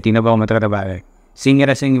පිටිපස්සේ තියෙන බව මතක තබා ගන්න. සිංහ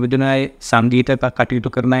රැසින් ඉපදුන අය සංගීත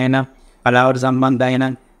කරන අය නම් කලාවට සම්බන්ධ අය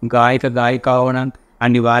නම් ගායක ගායිකාවෝ නම්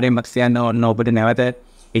අනිවාර්යයෙන්ම කියන්න ඕන ඔබට නැවත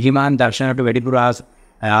එහිමාන් දර්ශනයට වැඩිපුර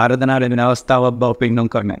ආරාධනා ලැබෙන අවස්ථාවක් බව පෙන්වන්න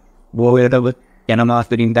කරනවා. බොහෝ වෙලාවට ජනමාස්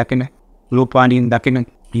වලින් දකින, රූපවාහිනියෙන් දකින,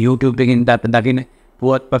 YouTube එකකින් දකින,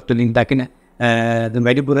 පුවත්පත් වලින් දකින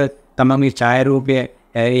වැඩිපුර තමන්ගේ ඡායාරූපය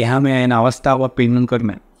එහාම යන අවස්ථාවක් පෙන්වන්න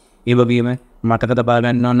කරනවා. ඒ වගේම මතක තබා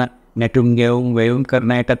ගන්න ඕන නැටුම් ගෙවුම් වේවුම්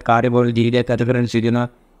කරන අයටත් කාර්යබහුල ජීවිතයක් ගත කරන සිටින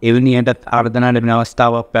එවැනියටත් ආරාධනා ලැබෙන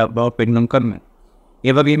අවස්ථාවක් බව පෙන්වන්න කරනවා.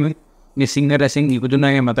 ඒ වගේම මේ සිංහ රැසින් ඉපදුන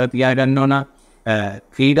අය මතක තියාගන්න ඕන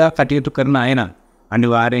ක්‍රීඩා කටයුතු කරන අය නම්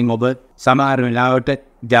අනිවාර්යෙන් ඔබ සමහර වෙලාවට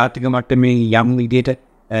ජාතික මට්ටමේ යම් විදියට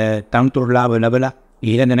තනතුරුලාභ ලැබලා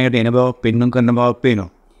ඉහළ දැනකට එන බව පෙන්වන්න කරන බව පේනවා.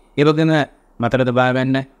 ඒ වගේම මතක තබා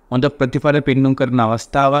ගන්න හොඳ ප්‍රතිඵල පෙන්වන්න කරන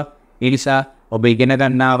අවස්ථාවක්. ඒ නිසා ඔබ ඉගෙන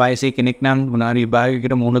ගන්නා වයසේ කෙනෙක් නම් මොනාරි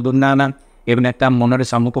විභාගයකට මුහුණ දුන්නා නම් එහෙම නැත්නම් මොනවාරි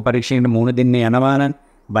සමුක පරීක්ෂයකට මුහුණ දෙන්න යනවා නම්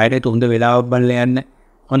බයරට හොඳ වෙලාවක් බලලා යන්න.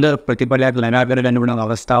 හොඳ ප්‍රතිඵලයක් ලබා ගන්න පුළුවන්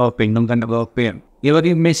අවස්ථාවක් පෙන්වන්න ගන්න බව පේනවා. ඒ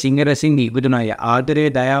වගේම මේ සිංහ රැසින් ඉපදුන අය ආදරය,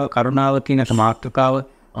 දයාව, කරුණාව කියන මාතෘකාව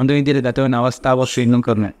හොඳ විදිහට ගත වෙන අවස්ථාවක් පෙන්වන්න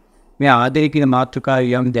කරනවා. මේ ආදරය කියන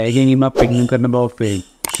මාතෘකාව යම් දැයගැනීමක් පෙන්වන්න කරන බව පේනවා.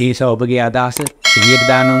 ශීස ඔබගේ අදහස සිහියට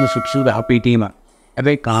දාන උණු සුක්ෂු ගහපීටීම.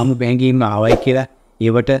 හැබැයි කාම බැංගීම ආවයි කියලා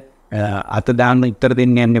ඒවට අත දාන්න උත්තර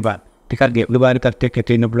දෙන්න යන්න එපා. ටිකක් ගැඹුරුබාර තත්ත්වයක්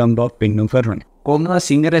ඇති වෙන්න පුළුවන් බව පෙන්වන්න කරනවා. කොහොමද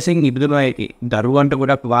සිංහරසෙන් ඉබදුනා දරුවන්ට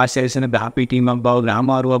ගොඩක් වාසය වෙන ගහපීටීමක් බව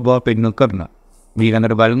ග්‍රාමාරුවක් බව පෙන්වන්න කරනවා.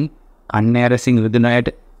 ඊළඟට බලමු අන්‍යරසින් ඉබදුනායට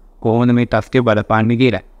කොහොමද මේ තත්ත්වය බලපාන්නේ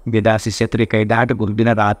කියලා. 2024 1 ගුරු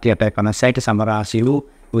දින රාත්‍රී 8:56ට සමරාශි වූ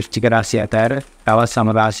වෘශ්චික රාශිය අතර තවත්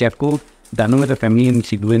සමරාශියක් වූ ධනුවත පැමිණීම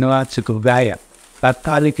සිදු වෙනවා සුකුගාය.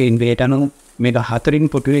 තත්කාලික ඉන්ද්‍රියට අනුව මේක හතරින්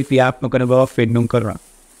පුටුවේ ක්‍රියාත්මක කරන බව පෙන්වන්න කරනවා.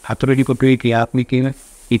 හතරවෙනි පුටුවේ ක්‍රියාත්මක වීම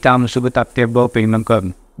ඊටාම සුබ තත්ත්වයක් බව පෙන්වන්න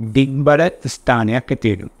කරනවා. දිග්බඩ ස්ථානයක්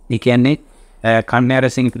ඇති වෙනවා. ඒ කියන්නේ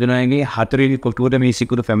කන්‍යාරසින් ඉපදුනාගේ හතරවෙනි පුටුවට මේ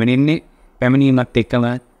සිකුරු පැමිණෙන්නේ පැමිණීමත් එක්කම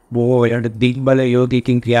බොහෝ වෙලාවට දිග්බල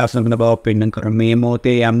යෝගිකින් ක්‍රියාත්මක කරන බව පෙන්වන්න කරනවා. මේ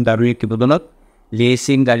මොහොතේ යම් දරුවෙක් ඉපදුනොත්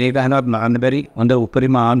ලේසියෙන් ගලේ ගහනවත් මරන්න බැරි හොඳ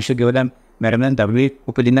උපරිම ආංශ ගෙවලා මරණ දරුවෙක්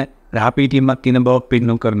උපදින රාපීටියක් තියෙන බව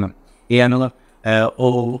පෙන්වන්න කරනවා. ඒ අනුව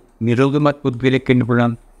නිරෝගීමත් පුද්ගලෙක් වෙන්න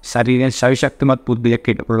පුළුවන්, ශරීරයෙන් ශක්තිමත් පුද්ගලෙක්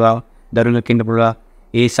වෙන්න පුළුවන්, දරුවෙක් වෙන්න පුළුවන්.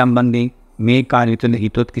 ඒ සම්බන්ධයෙන් මේ කාර්ය තුළ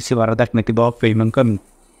හිතුවත් කිසි වරදක් නැති බව පෙන්වන්න කරනවා.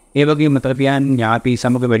 ඒ වගේම තපියන් ඥාති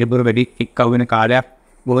සමග වැඩිපුර වැඩි එක්කව වෙන කාලයක්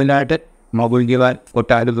බොහෝලාට මොබුල් ගෙවල්,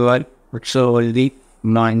 කොටාලු ගෙවල්, උත්සවවලදී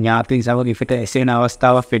ඥාති සමග ඉකට ඇසෙන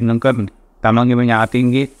අවස්ථාවක් පෙන්වන්න කරනවා. තමන්ගේම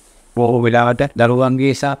ඥාතින්ගේ බොහෝ වෙලාවට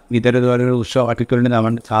දරුවන්ගේ සහ විතර දොරවල් උත්සව කටයුතු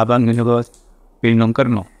වල සහභාගී වෙන බව පෙන්වන්න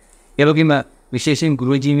කරනවා. ඒ වගේම විශේෂයෙන්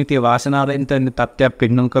ගෘහ ජීවිතයේ වාසනාවෙන් තන තත්ත්වයක්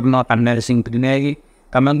පෙන්වන්න කරනවා කන්‍යාරසින් පිළිනෑගේ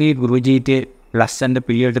තමන්ගේ ගෘහ ජීවිතයේ ලස්සනට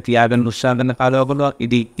පිළිවෙලට තියාගන්න උත්සාහ කරන කාලවකලක්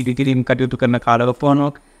ඉදිකිරීම කටයුතු කරන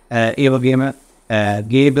කාලවකවනක් ඒ වගේම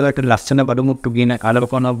ගේ බෙලට ලස්සන බඩමුට්ටු කියන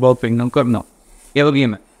කාලවකවනක් බව පෙන්වන්න කරනවා. ඒ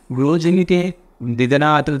වගේම ගෘහ ජීවිතයේ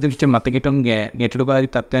දෙදෙනා අතර තිබිච්ච මතකෙටුම් ගැටලුකාරී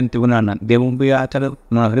තත්ත්වයන් තිබුණා නම් දෙවුම්පිය අතර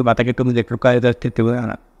මොනවාරි මතකෙටුම් ගැටලුකාරී තත්ත්වයක් තිබුණා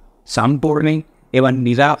නම් සම්පූර්ණයෙන් ඒවන්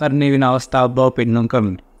निराකරණය වෙන අවස්ථාවක් බව පෙන්වන්න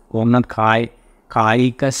කරනවා. කොහොමනම්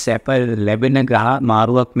කායික සැප ලැබෙන ග්‍රහ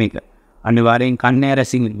මාරුවක් මේක. අනිවාර්යෙන්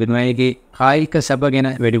කන්‍යාරසින් වෙනවාගේ කායික සැප ගැන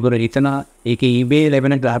වැඩිපුර හිතනවා. ඒකේ ඉබේ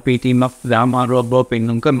ලැබෙන ග්‍රහ පීඨීමක් ග්‍රහ මාරුවක් බව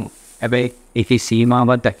පෙන්වන්න කරනවා. හැබැයි ඒකේ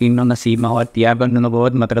සීමාවක් දකින්න ඕන, සීමාවක් තියාගන්න ඕන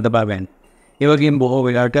බවත් මතක තබා ගන්න. ඒ වගේම බොහෝ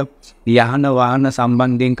වෙලාවට යාන වාහන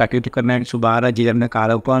සම්බන්ධයෙන් කටයුතු කරන සුභාර ජීවන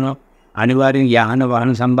කාලවකවන අනිවාර්යෙන් යාන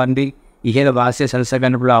වාහන සම්බන්ධයෙන් ඉහළ වාසිය සලස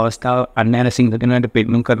ගන්න පුළුවන් අවස්ථාව අන්‍යරසින් දෙනවට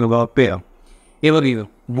පෙන්වන්න කරන බව පේනවා. ඒ වගේම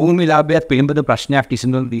භූමි ලාභයත් පිළිබඳ ප්‍රශ්නයක්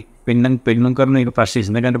විසඳුම්දී පෙන්වන්න කරන එක ප්‍රශ්න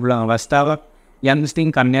විසඳ ගන්න පුළුවන් අවස්ථාවක්. යම්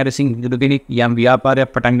ස්තින් කන්‍යාරසින් ඉදිරි කෙනෙක් යම්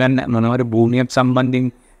ව්‍යාපාරයක් පටන් ගන්න මොනවාරි භූමියක්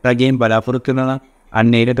සම්බන්ධයෙන් රජයෙන් බලාපොරොත්තු වෙනවා.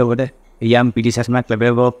 අන්න ඒකට ඔබට යම් පිළිසැස්මක්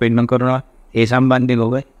ලැබෙව බව පෙන්වන්න කරනවා. ඒ සම්බන්ධයෙන්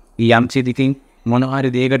ඔබ යම් සිතිකින් මොනවාරි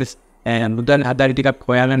දෙයකට මුදල් හදාරි ටිකක්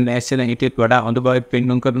හොයාගන්න ලෑස්තිලා හිටියත් වඩා හොඳ බවක්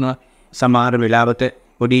පෙන්වන්න කරනවා. සමහර වෙලාවට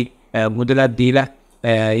පොඩි මුදලක් දීලා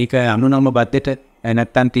ඒක 99 බද්දට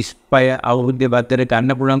නැත්තම් 35 අවුරුද්දේ බද්දට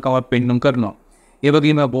ගන්න පුළුවන් කමක් පෙන්වන්න කරනවා. ඒ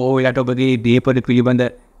වගේම බොහෝ වෙලාවට ඔබගේ දීපල පිළිබඳ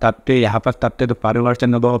තත්ත්වයේ යහපත් තත්ත්වයට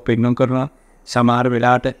පරිවර්තන බව පෙන්වන්න කරනවා. සමහර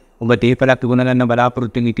වෙලාවට ඔබ දීපලක් ඉගෙන ගන්න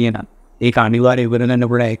බලාපොරොත්තු වෙන හිටියනම් ඒක අනිවාර්යයෙන් ඉගෙන ගන්න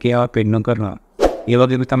පුළුවන් හැකියාව පෙන්වන්න කරනවා. ඒ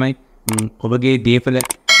වගේම තමයි ඔබගේ දීපල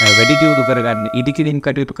වැඩි දියුණු කරගන්න ඉදිකිරීම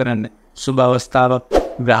කටයුතු කරන්න සුබ අවස්ථාවක්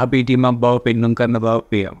ග්‍රහ පීඨීමක් බව පෙන්වන්න කරන බව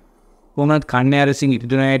පේනවා. කොහොමද කන්‍යාරසින්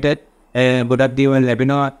ඉදිරියට ගොඩක් දේවල්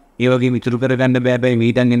ලැබෙනවා. ඒ වගේම ඉතුරු කරගන්න බෑ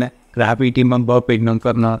මීටන් එන ග්‍රහ පීඨීමක් බව පෙන්වන්න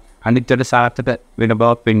කරනවා. අනිත්‍යයට සාර්ථක වෙන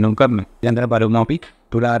බව පෙන්වන්න කරනවා. දැන් බලමු අපි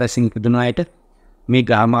තුලාරසින් ඉදිරියට මේ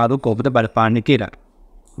ග්‍රහ මාරු කොහොමද බලපාන්නේ කියලා.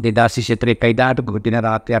 2024 ගුරු දින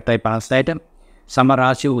රාත්‍රී 8:56ට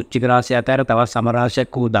සමරාශි උච්චික රාශිය අතර තවත්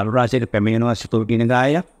සමරාශියක් වූ ධනු රාශියට පැමිණෙනවා සුතුරු කියන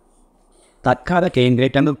ගාය. තත්කාල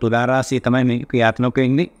කේන්ද්‍රයට අනුව තුලා රාශිය තමයි මේ ක්‍රියාත්මක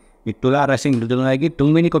වෙන්නේ. මේ තුලා රාශියෙන් ඉදිරියටගේ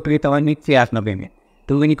තුන්වෙනි කොටුවේ තමයි මේ ක්‍රියාත්මක වෙන්නේ.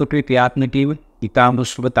 තුන්වෙනි කොටුවේ ක්‍රියාත්මක වීම ඊටාම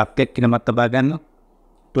සුබ තත්ත්වයක් කියන මත තබා ගන්න.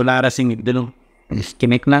 තුලා රාශියෙන් ඉදිරියන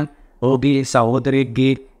කෙනෙක් නම් ඔබේ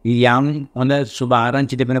සහෝදරයෙක්ගේ යම් හොඳ සුබ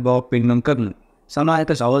ආරංචි දෙන්න බව පෙන්වන්න කරනවා.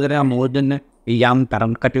 සමාජයට සහෝදරයා මොදෙන්න යම්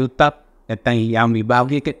තරම් කටයුත්තක් නැත්නම් යම්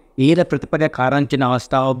විභාගයක ඊට ප්‍රතිඵලයක් ආරංචින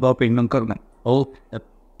අවස්ථාවක් බව පෙන්වන්න කරනවා.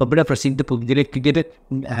 අපිට ප්‍රසිද්ධ පුද්ගලෙක් විදිහට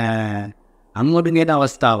අනුවදින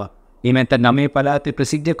අවස්ථාවක්. ඒ මත නමේ පළාතේ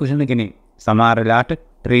ප්‍රසිද්ධ කුසල කෙනෙක්. සමහර වෙලාවට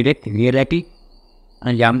ත්‍රිලෙක් රියැලිටි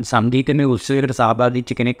යම් සම්දීකරණ උත්සවයකට සහභාගී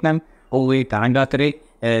වෙච්ච කෙනෙක් නම් ඔහු ඒ තරඟාතරේ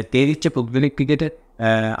තේරිච්ච පුද්ගලෙක් විදිහට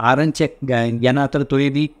ආරංචියක් යන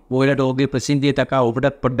අතරතුරේදී ඔයාලට ඔහුගේ ප්‍රසිද්ධිය තකා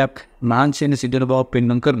ඔබට පොඩ්ඩක් මහන්සි වෙන සිදුවන බව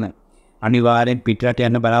පෙන්වන්න කරනවා. අනිවාර්යෙන් පිටරට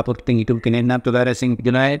යන්න බලාපොරොත්තු හිටු කෙනෙක් නම් තුලාරසින්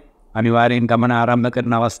ඉදිරියට අනිවාර්යෙන් ගමන ආරම්භ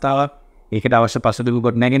කරන අවස්ථාවක්. ඒකට අවශ්‍ය පසුබිම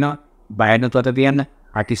කොට නැගෙනවා. බය නැතුව අත තියන්න.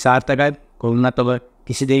 අතිසාර්ථකයි. කොහොමවත් ඔබ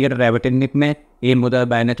කිසි දෙයකට රැවටෙන්නෙත් නැහැ. ඒ මුදල්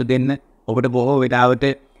බය නැතු දෙන්න. ඔබට බොහෝ වෙලාවට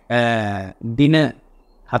දින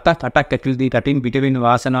 7-8ක් ඇතුළතදී රටින් පිට වෙන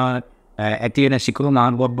වාසනාව ඇති වෙන සිකුරු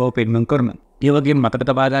මාරුවක් බව පෙන්වන්න කරනවා. ඒ වගේම මතක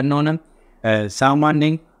තබා ගන්න ඕන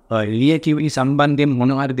සාමාන්‍යයෙන් ලියකියවිලි සම්බන්ධයෙන්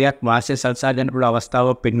මොනවා හරි දෙයක් වාසිය සල්සා ගන්න පුළුවන්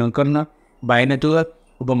අවස්ථාවක් පෙන්වන්න කරනවා. බය නැතුව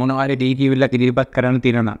ඔබ මොනවා හරි ලියකියවිල්ලක් ඉදිරිපත් කරන්න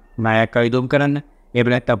තියෙනවා නම් ණයක් අයදුම් කරන්න, ඒ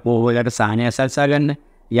වෙලත් අපෝවලට සාහනය සල්සා ගන්න,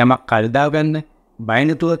 යමක් කල්දා ගන්න, බය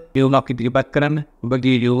නැතුව ලියුමක් ඉදිරිපත් කරන්න,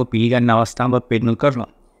 ඔබගේ ලියුම පිළිගන්න අවස්ථාවක් පෙන්වන්න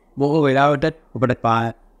කරනවා. බොහෝ වෙලාවට ඔබට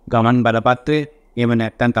ගමන් බලපත්‍රයේ එහෙම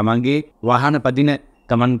නැත්නම් තමන්ගේ වාහන පදින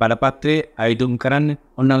ගමන් බලපත්‍රයේ අයදුම් කරන්න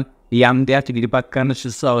ඔන්න යම් දෙයක් ඉදිරිපත් කරන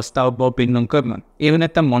සුසු අවස්ථාවක් බව පෙන්වන්න කරනවා. එහෙම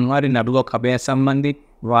නැත්නම් මොනවා හරි නඩුවක් අභය සම්බන්ධයෙන්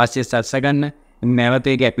වාසිය සල්ස ගන්න නැවත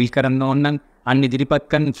ඒක අපීල් කරන්න ඕන නම් අන්න ඉදිරිපත්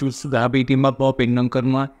කරන සුසු ගහපීටීමක් බව පෙන්වන්න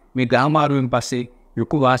කරනවා. මේ ග්‍රහ මාරුවෙන් පස්සේ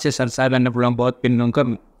ලොකු වාසිය සල්සා ගන්න පුළුවන් බව පෙන්වන්න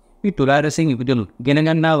කරනවා. මේ තුලා රසින් ඉපදුණු ගෙන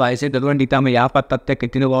ගන්නා වයසේ දරුවන්ට ඊටම යහපත් තත්ත්වයක්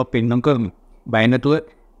ඇතිවෙන බව පෙන්වන්න කරනවා. බය නැතුව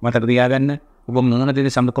මතක තියාගන්න ඔබ මොන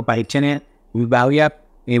දෙයක් සම්මුඛ පරීක්ෂණය විභාගයක්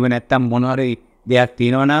එහෙම නැත්නම් මොනවා හරි දෙයක්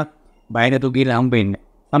තියෙනවා නම් බය නැතුව ගිහලා හම්බෙන්න.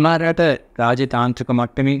 සමහරවිට රාජතාන්ත්‍රික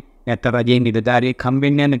මට්ටමේ නැත්නම් රජයේ නිලධාරියෙක්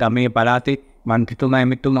හම්බෙන්න යන ගමේ පළාතේ මන්ත්‍රීතුමා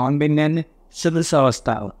එමෙතුමා හම්බෙන්න යන්නේ සුදුසු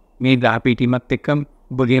අවස්ථාව. මේ ග්‍රහපීඨීමත් එක්කම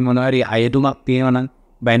ඔබගේ මොනවා හරි අයදුමක් තියෙනවා නම්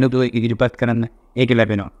බය නැතුව ඉදිරිපත් කරන්න ඒක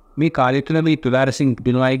ලැබෙනවා. මේ කාලය තුළ මේ තුලා රසින්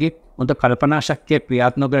ඉපදුණු අයගේ හොඳ කල්පනා ශක්තිය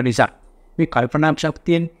ක්‍රියාත්මක වෙන නිසා මේ කල්පනා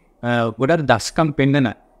ශක්තියෙන් ගොඩක් දස්කම් පෙන්නන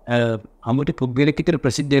අමුතු පුද්ගලෙක් විතර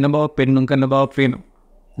ප්‍රසිද්ධ වෙන බව පෙන්වන්න කරන බව පේනවා.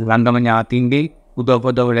 රංගම ඥාතීන්ගේ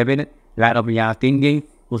උදව්පදව ලැබෙන ලාභ ඥාතීන්ගේ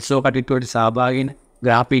උත්සව කටයුතු වලට සහභාගී වෙන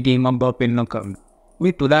ග්‍රහපීඨීමක් බව පෙන්වන්න කරනවා.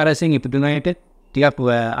 මේ තුලා රසින් ඉපදුණු අයට ටිකක්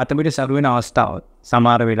අතමිට සරු වෙන අවස්ථාව.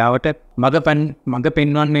 සමහර වෙලාවට මඟ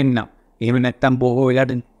පෙන්වන්න එන්න. එහෙම නැත්නම් බොහෝ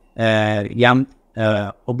වෙලාවට යම්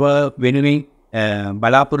ඔබ වෙනුවෙන්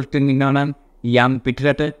බලාපොරොත්තු වෙනවා නම් යම්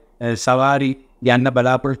පිටරට සවාරි යන්න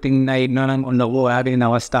බලාපොරොත්තු වෙනවා නම් ඔන්න ඔබ ඔයාගෙන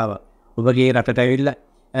අවස්ථාව. ඔබගේ රටට ඇවිල්ලා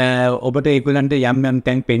ඔබට ඒගොල්ලන්ට යම් යම්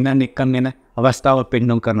තැන් පෙන්වන්න එක්කන් යන අවස්ථාවක්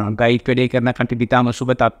පෙන්වන්න කරනවා. ගයිඩ් වැඩේ කරන කට්ටිය ඊටම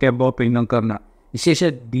සුබ තත්ත්වයක් බව පෙන්වන්න කරනවා.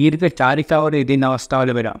 විශේෂ දීර්ඝ චාරිකාවල යෙදෙන අවස්ථාව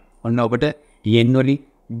ලැබෙනවා. ඔන්න ඔබට yen වලින්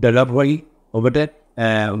ඩොලර් වලින් ඔබට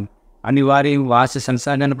අනිවාර්යයෙන් වාසය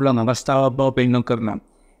සංසාරන්න පුළුවන් අවස්ථාවක් බව පෙන්වන්න කරනවා.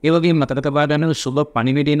 ඒ වගේම මතක තබා ගන්න සුබ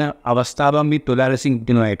පණිවිඩින අවස්ථාවන් මේ තුලා රසින්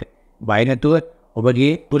ඉන්න අයට බය නැතුව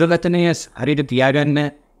ඔබගේ පුරගතනය හරියට තියාගන්න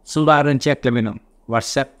සුභාරංචියක් ලැබෙනවා.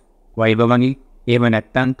 WhatsApp, Viber මගින් එහෙම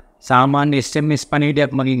නැත්නම් සාමාන්‍ය SMS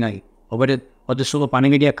පණිවිඩයක් මගින් අය ඔබට ඔද සුබ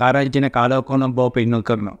පණිවිඩයක් ආරාධන කාලවකෝන බව පෙන්වන්න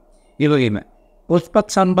කරනවා. ඒ වගේම පොත්පත්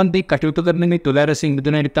සම්බන්ධී කටයුතු කරන මේ තුලා රසින්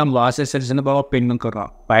ඉන්න අයට තම වාසය සැලසෙන බව පෙන්වන්න කරනවා.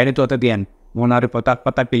 බය නැතුව අත තියන්න. මොනාරි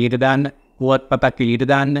පතක් පිළිට දාන්න, පුවත් පතක් පිළිට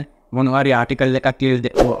දාන්න, මොනවාරි ආටිකල් එකක්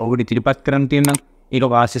කියලා ඔබට ඉදිරිපත් කරන්න තියෙනවා ඒක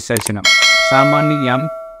වාසිය සැලසෙනවා. සාමාන්‍ය යම්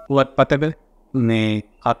පුවත් පතක මේ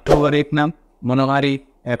අක්ටෝබර් 1 නම් මොනවාරි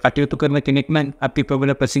කටයුතු කරන කෙනෙක් නම් අපි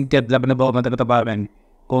ප්‍රබල ප්‍රසිද්ධියක් ලැබෙන බව මතක තබා ගන්න.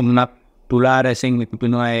 කොමුණක් තුලා රසින්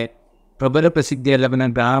ඉපදුණු අය ප්‍රබල ප්‍රසිද්ධිය ලැබෙන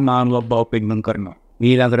ග්‍රහ මාරුවක් බව පෙන්වන්න කරනවා.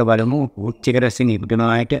 ඊළඟට බලමු වෘශ්චික රසින් ඉපදුණු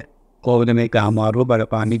අයට කොහොමද මේ ග්‍රහ මාරුව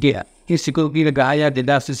බලපාන්නේ කියලා. මේ සිකුරු කීල ග්‍රහය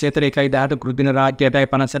 2024 1/10 කෘතින රාජ්‍යයටයි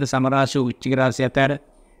 50 සමරාශි වෘශ්චික රාශිය අතර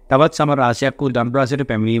තවත් සමරාශියක් වූ ධනු රාශියට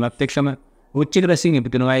පැමිණීමත් එක්කම වෘශ්චික රසින්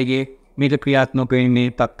ඉපදුණු අයගේ මේක ක්‍රියාත්මක වෙන්නේ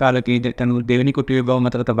තත්කාලිකී දෙවෙනි කොටුවේ බව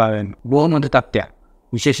මතක තබා ගන්න. බොහොම හොඳ තත්ත්වයක්.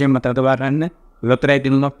 විශේෂයෙන් මතක තබා ගන්න ලොතරැයි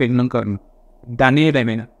දිනුමක් පෙන්වන්න කරනවා. ධනෙ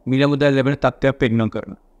ලැබෙන, මිල මුදල් ලැබෙන තත්ත්වයක් පෙන්වන්න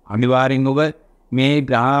කරනවා. අනිවාර්යෙන් ඔබ මේ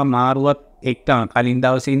ග්‍රහ මාරුවත් එක්ක කලින්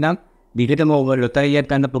දවසේ ඉඳන් දිගටම ඔබ ලොතරැයියක්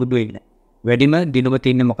ගන්න පුරුදු වෙන්න. වැඩිම දිනුම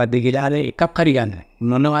තින්නේ මොකද්ද කියලා එකක් හරි ගන්න.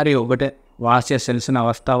 මොනවාරි ඔබට වාසිය සැලසෙන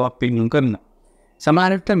අවස්ථාවක් පෙන්වන්න කරනවා.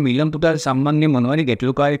 සමහරවිට මිලම් පුතල් සම්බන්ධයෙන් මොනවාරි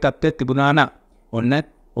ගැටලුකාරී තත්ත්වයක් තිබුණා නම් ඔන්න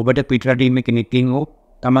ඔබට පිටරටින් කෙනෙක්ගෙන් හෝ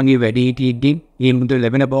තමන්ගේ වැඩිහිටියෙක්ගෙන් මේ මුදල්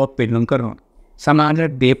ලැබෙන බව පෙන්වන්න කරනවා.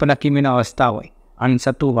 සමහරවිට දීපලක් හිමින අවස්ථාවයි.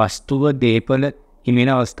 අන්සතු වස්තුව දීපල හිමින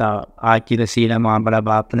අවස්ථාව. ආචිර සීල මාබල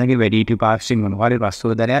බාපනගේ වැඩිහිටි පාක්ෂින් මොනවාරි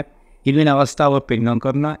වස්තුව දරයක් හිමින අවස්ථාවක් පෙන්වන්න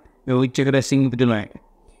කරනවා. මේ උච්චක රසින් ඉපදුණා.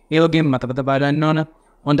 ඒ වගේම මතක තබා ගන්න ඕන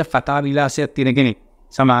හොඳ කතා විලාසයක් තියෙන කෙනෙක්.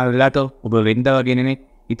 සමහර වෙලාවට ඔබ වෙන්ද වගේ නෙමෙයි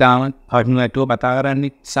ඊටාම හඩුනටුව කතා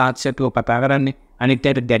කරන්නේ, සාක්ෂියටුව කතා කරන්නේ, අනිත්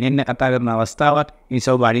අයට දැනෙන්න කතා කරන අවස්ථාවක්. ඒ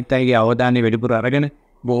නිසා අනිත් අයගේ අවධානය වැඩිපුර අරගෙන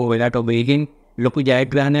බොහෝ වෙලාවට ඔබ එකකින් ලොකු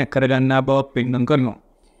ජයග්‍රහණයක් කරගන්නා බව පෙන්වන්න කරනවා.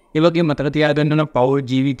 ඒ වගේම මතක තියාගන්න ඕන පෞල්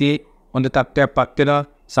ජීවිතයේ හොඳ තත්ත්වයක් පත් වෙලා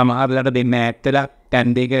සමහර වෙලාවට දෙන්න ඈත්ලා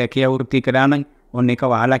තැන් දෙක රැකියාව වෘත්ති කරා නම් ඔන්න එක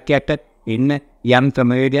වහලක්යට ඉන්න යම්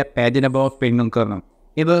ක්‍රමවේදයක් පෑදෙන බව පෙන්වන්න කරනවා.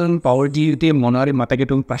 ඒ වගේම පෞල් ජීවිතයේ මොනවාරි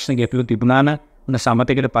මතකෙටුම් ප්‍රශ්න ගැටලු තිබුණා නම් ඔන්න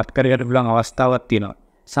සමතයකට පත් කරගන්න පුළුවන් අවස්ථාවක් තියෙනවා.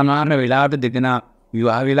 සමහර වෙලාවට දෙදෙනා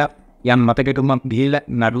විවාහ වෙලා යම් මතකෙටුමක් දීලා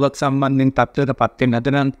නඩුවක් සම්බන්ධයෙන් තත්ත්වයකට පත් වෙන්න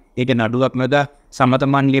නැතනම් ඒක නඩුවක් නොදා සමත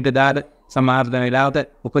මණ්ඩලයට දාලා සමහර වෙලාවට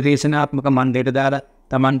උපදේශනාත්මක මණ්ඩලයට දාලා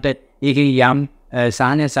Tamanට ඒකේ යම්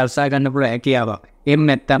සාහනය සල්සා ගන්න පුළුවන් හැකියාවක්. එහෙම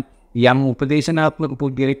නැත්නම් යම් උපදේශනාත්මක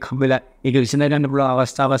පුද්ගලෙක් හම්බෙලා ඒක විසඳ ගන්න පුළුවන්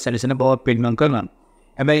අවස්ථාවක් සැලසෙන බව පෙන්වන්න කරනවා.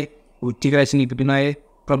 හැබැයි වෘශ්චික රාශියේ ඉපදුන අය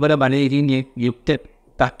ප්‍රබල බලයෙන් යුක්ත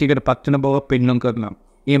තාක්තිකට පත්වන බව පෙන්වන්න කරනවා.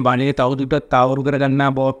 මේ බලය තවදුරටත් තාවුරු කර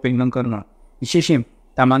ගන්නා බව පෙන්වන්න කරනවා. විශේෂයෙන්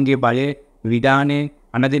තමන්ගේ බලය විධානයේ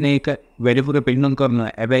අනදින එක වැඩිපුර පෙන්වන්න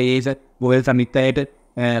කරනවා. හැබැයි ඒක බොහෝ සමිතයට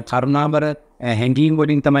කරුණාබර හැඟීම්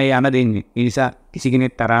වලින් තමයි යන දෙන්නේ. ඒ නිසා කිසි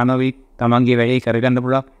කෙනෙක් තරහ නොවි තමන්ගේ වැඩේ කරගන්න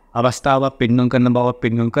පුළුවන් අවස්ථාවක් පෙන්වන්න කරන බව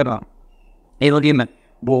පෙන්වන්න කරනවා. ඒ වගේම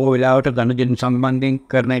බොහෝ වෙලාවට ගනුදෙනු සම්බන්ධයෙන්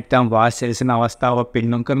කරන එක්තම් වාසයසන අවස්ථාවක්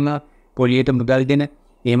පෙන්වන්න කරනවා. පොලියට මුදල් දෙන,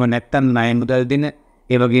 එහෙම නැත්නම් ණය මුදල් දෙන,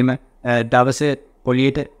 ඒ වගේම දවසේ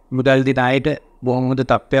පොලියට මුදල් දෙන අයට බොහොම හොඳ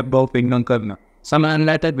තත්ත්වයක් බව පෙන්වන්න කරනවා.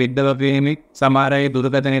 සමහරවිට විද්‍යාව වේමි සමහර අය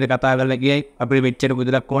දුරකථනයේ කතා කරලා කියයි අපිට මෙච්චර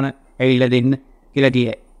මුදලක් ඕන ඇවිල්ලා දෙන්න කියලා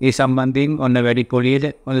කියයි. ඒ සම්බන්ධයෙන් ඔන්න වැඩි පොලියට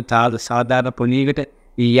ඔන්න සාධාරණ පොලියකට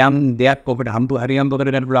යම් දෙයක් ඔබට හම්බ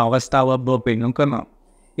කරගන්න පුළුවන් අවස්ථාවක් බව පෙන්වන්න කරනවා.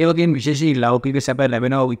 ඒ වගේම විශේෂී ලෞකික සැප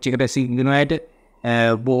ලැබෙනවා වෘශ්චික රාශියේ ඉඳින අයට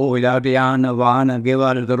බොහෝ වෙලාවට යාන වාහන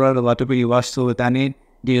ගෙවල් දොරවල් වතුපිලි වස්තු තනේ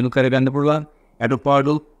දිනු කරගන්න පුළුවන්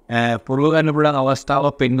අඩුපාඩු පුරව ගන්න පුළුවන්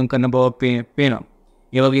අවස්ථාවක් පෙන්වන්න කරන බව පේනවා.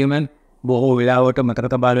 ඒ වගේම බොහෝ වෙලාවට මතක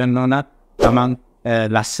තබා ගන්න ඕන තමන්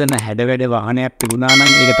ලස්සන හැඩවැඩ වාහනයක් තිබුණා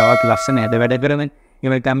නම් ඒක තවත් ලස්සන හැඩවැඩ කරන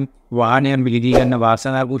එහෙම වාහනයක් මිලදී ගන්න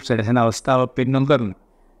වාසනාවකුත් සැලසෙන අවස්ථාවක් පෙන්වන්න කරනවා.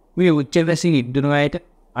 මේ උච්ච රාශියේ ඉඳින අයට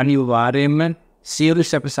අනිවාර්යයෙන්ම සියලු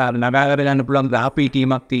සැපසාර නගා කරගන්න පුළුවන් ග්‍රහ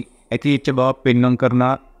පීඨීමක් ඇතිවෙච්ච බවක් පෙන්වන්න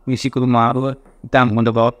කරනවා. මේ සිකුරු මාරුව ඉතාම හොඳ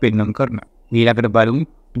බවක් පෙන්වන්න කරනවා. ඊළඟට බලමු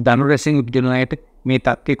ධනු රාශියෙන් ඉපදුන අයට මේ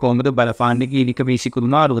තත්ත්වය කොහොමද බලපාන්නේ කියන එක. මේ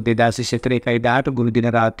සිකුරු මාරුව 2021 ගුරු දින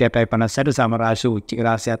රාත්‍රී 8:58 සමරාශි වෘශ්චික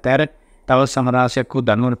රාශිය අතර තව සමරාශියක් වූ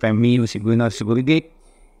ධනුවර පැමිණීම සිදු වෙන සිකුරුදී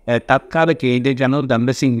තත්කාල කේන්ද්‍ර ජනෝ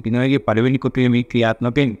දම්බසිංහ පිනෝගේ පළවෙනි කොටුවේ මේ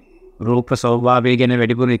ක්‍රියාත්මක වෙන්නේ. රූප ස්වභාවය ගැන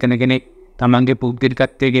වැඩිපුර හිතන කෙනෙක්, තමන්ගේ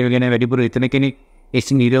පුද්ගලිකත්වය ගැන වැඩිපුර හිතන කෙනෙක්, ඒ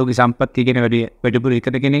නිරෝගී සම්පත්තිය ගැන වැඩිපුර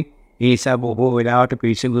හිතන කෙනෙක්. ඒ නිසා බොහෝ වෙලාවට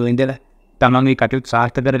පිරිසිදු ඉඳලා තමන්ගේ කටයුතු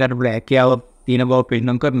සාර්ථක කරගන්න පුළුවන් හැකියාව තියෙන බව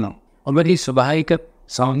පෙන්වන්න කරනවා. ඔබගේ ස්වභාවික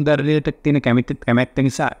සෞන්දර්යයට තියෙන කැමැත්ත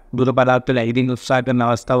නිසා දුර පළාත්වල ඇවිදින්න උත්සාහ කරන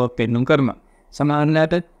අවස්ථාවක් පෙන්වන්න කරනවා.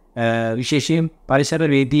 සමහරවිට විශේෂයෙන් පරිසර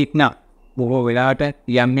වේදිකෙක් නා බොහෝ වෙලාවට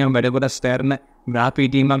යම් වැඩ කොටස් තැරන ග්‍රහ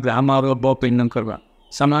පීඨීමක් ග්‍රහමාරුවක් බව පෙන්වන්න කරනවා.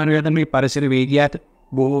 සමහර වෙලාවට මේ පරිසර වේදිකාට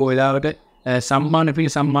බොහෝ වෙලාවට සම්මාන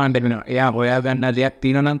ලැබෙනවා. එයා හොයා ගන්න දෙයක්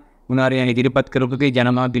තියෙනවා නම් මුනාරියන් ඉදිරිපත් කරපුකේ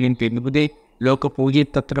ජනමාධ්‍යයෙන් පෙන්නපුදේ ලෝක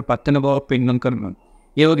පූජිත තත්ත්වයට පත්වන බව පෙන්වන්න කරනවා.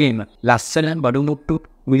 ඒ වගේම ලස්සන බඩු මුට්ටු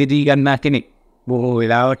මිලදී ගන්නා කෙනෙක් බොහෝ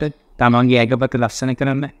වෙලාවට තමන්ගේ ඇඟපත ලස්සන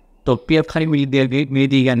කරන්න තොප්පියක් හරි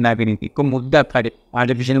මිලදී ගන්නා කෙනෙක්. එක්ක මුද්දක් හරි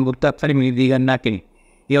ආර්ටිෆිෂල් මුද්දක් හරි මිලදී ගන්නා කෙනෙක්.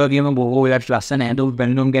 ඒ වගේම බොහෝ වෙලාවට ලස්සන ඇඳුම්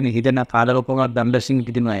බැලුම් ගැන හිතන කාලකපොක දණ්ඩසින්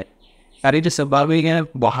පිටින අය. ශරීර ස්වභාවය ගැන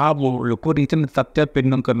ලොකු රීතන තත්ත්වයක්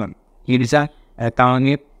පෙන්වන්න කරනවා. ඒ නිසා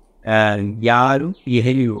තමන්ගේ යාළු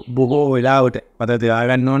යෙහෙලියෝ බොහෝ වෙලාවට මතක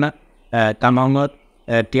තියාගන්න ඕන තමන්ව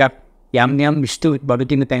ටිකක් යම් විශ්තු බඩු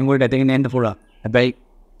තියෙන තැන් වලට ඇදගෙන යන්න පුළුවන්. හැබැයි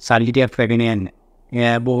සල්ලි ටිකක් රැගෙන යන්න.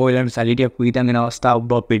 බොහෝ වෙලාවට සල්ලි ටිකක් විතංගන අවස්ථාවක්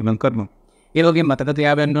බව පෙන්වන්න කරනවා. ඒ වගේම මතක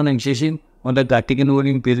තියාගන්න ඕන විශේෂයෙන් හොඳ ගතික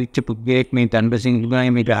නුවණින් පිරිච්ච පුද්ගලයෙක් මේ දණ්ඩසින්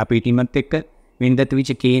ඉඳුණා මේ ග්‍රහ පීඨීමත් එක්ක වෙනදට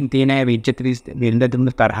විච කේන් තියෙන අය වෙනදට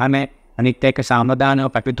තරහ නැහැ. අනිත් එක සාමදානව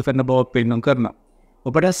කටයුතු කරන බව පෙන්වන්න කරනවා.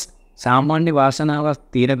 ඔබට සාමාන්‍ය වාසනාවක්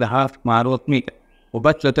තියෙන ග්‍රහ මාරුවක් මේක.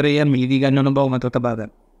 ඔබත් ලොතරැය මිලදී ගන්න ඕන බව මතක තබා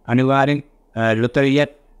ගන්න. අනිවාර්යෙන් ලොතරැය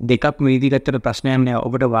දෙකක් මිලදී ගත්තට ප්‍රශ්නයක් නෑ.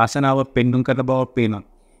 ඔබට වාසනාවක් පෙන්වන්න කරන බව පේනවා.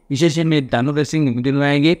 විශේෂයෙන් මේ ධනු රාශියෙන් ඉපදුන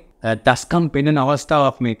අයගේ දස්කම් පෙන්වන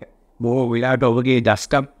අවස්ථාවක් මේක. බොහෝ වෙලාවට ඔබගේ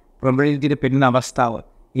දස්කම් ප්‍රබලීදිට පෙන්වන අවස්ථාව.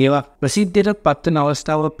 ඒවා ප්‍රසිද්ධියට පත්වන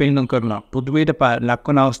අවස්ථාවක් පෙන්වන්න කරනවා. පුදුමයට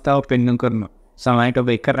ලක්වන අවස්ථාවක් පෙන්වන්න කරනවා. සමහරවිට ඔබ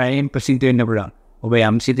එක රැයෙන් ප්‍රසිද්ධ වෙන්න පුළුවන්. ඔබ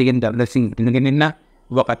යම් සිතකින් දවලසින් ඉඳගෙන ඉන්න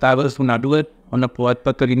ඔබ කතා කරන නඩුව ඔන්න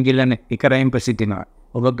පුවත්පත් වලින් ගිල්ලන එක රැයෙන් ප්‍රසිද්ධ වෙනවා.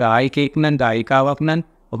 ඔබ ගායකයෙක් නම් ගායිකාවක් නම්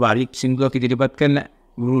ඔබ අලි සිංගුවක් ඉදිරිපත් කරන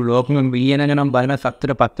මුළු ලෝකෙම බියන නම් බලන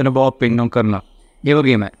සත්‍තර පත්වන බව පෙන්වන්න කරනවා. ඒ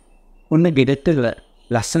වගේම ඔන්න ගෙදරට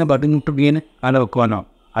ලස්සන බඩු මුට්ටු කියන අලවකවනවා.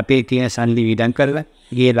 අපේ තියෙන සල්ලි වියදම් කරලා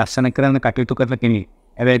ගේ ලස්සන කරන කටයුතු කරන කෙනෙක්.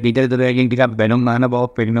 හැබැයි ගෙදර දොරකින් ටිකක් බැනුම් අහන බව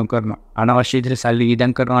පෙන්වන්න කරනවා. අනවශ්‍ය විදිහට සල්ලි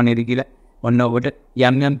වියදම් කරනවා නේද කියලා ඔන්න ඔබට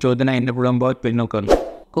යම් චෝදනා එන්න පුළුවන් බවත් පෙන්වන්න කරනවා.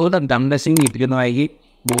 කොහොමද දම්දසින් ඉපිරෙන අයගේ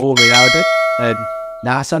බොහෝ වෙලාවට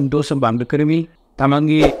දාසන් දෝෂ බඳ කරමින්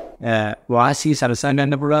තමන්ගේ වාසී සරසා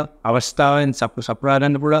ගන්න පුළුවන් අවස්ථාවෙන් සපුරා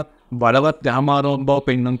ගන්න පුළුවන් බලවත් ගහමාරෝන් බව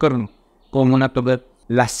පෙන්වන්න කරනවා. කොහොමද ඔබ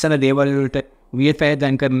ලස්සන දේවල් වලට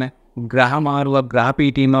වියපෑදන් කරන ග්‍රහමාරුවක් ග්‍රහ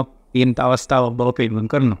පීඨීමක් තියෙන අවස්ථාවක් බව පෙන්වන්න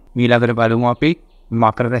කරනවා. ඊළඟට බලමු අපි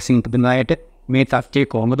මකර රාශියෙන් ඉපදුන අයට මේ තත්ත්වය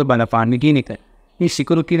කොහොමද බලපාන්නේ කියන එක. මේ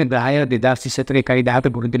සිකුරු කියන ග්‍රහය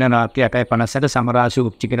 2021 ගුරු දින රාත්‍රී 8:58 සමරාශි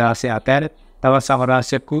වෘශ්චික රාශිය අතර තව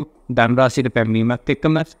සමරාශියක් වූ ධනු රාශියට පැමිණීමත්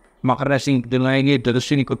එක්කම මකර රැසින් ඉපදුනාගේ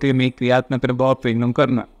දොළොස්වෙනි කොටේ මේ ක්‍රියාත්මක කරන බව පෙන්වන්න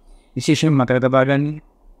කරනවා. විශේෂයෙන් මතක තබා ගන්න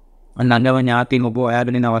නංගව ඥාතීන් ඔබ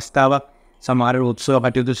ඔයාගෙන යන අවස්ථාවක්, සමහර උත්සව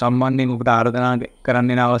කටයුතු සම්බන්ධයෙන් ඔබට ආරාධනා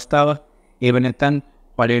කරන්න යන අවස්ථාවක්, ඒව නැත්නම්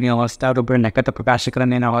පළවෙනි අවස්ථාවට ඔබ නැකත ප්‍රකාශ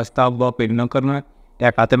කරන්න යන අවස්ථාවක් බව පෙන්වන්න කරනවා.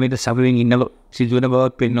 එයා කතමෙද සබුවෙන් ඉන්න සිදුවන බව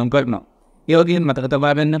පෙන්වන්න කරනවා. ඒ වගේම මතක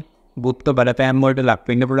තබා ගන්න ගුප්ත බලපෑම් වලට ලක්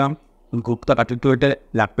වෙන්න පුළුවන්, ගුප්ත කටයුතු වලට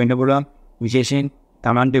ලක් වෙන්න පුළුවන්. විශේෂයෙන්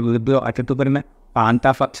Tamante විරුද්ධව අටතු කරන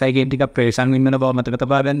පාන්තා ෆක්සයිගෙන් ටික ප්‍රේසන් වෙන්න බව මතක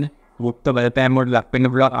තබා ගන්න. ගුප්ත බලපෑම් වලට ලක් වෙන්න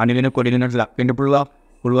පුළුවන්, අනිවෙන කොඩිනට ලක් වෙන්න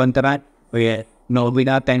පුළුවන් තරම් ඔය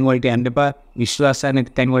නොබිනා තැන් වලට යන්න එපා, විශ්වාසයන්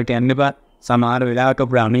තැන් වලට යන්න එපා. සමහර වෙලාවට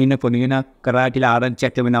ප්‍රාණීන පොණින කරා කියලා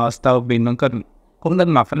ආරංචියක් වෙන අවස්ථාවක් වෙන්න කරනවා. කොහොමද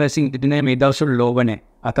මකර රැසින් ඉදිරියේ මේ දවස්වල ලෝභ නැහැ,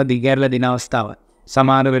 අත දිගහැරලා දෙන අවස්ථාව.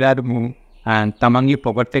 සමහර වෙලාවට තමන්ගේ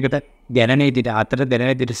පොකට් එකට දැනෙන විදිහට, අතට දැනෙන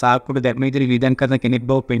විදිහට සාක්කුවට දැනෙන විදිහට වියදම් කරන කෙනෙක්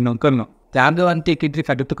බව පෙන්වන්න කරනවා. ත්‍යාගවන්තයෙක් ඉදිරි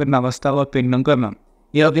කටයුතු කරන අවස්ථාවක් පෙන්වන්න කරනවා.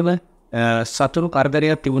 ඒ වගේම සතුරු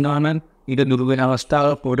කරදරයක් තිබුණා නම් ඊට දුරු වෙන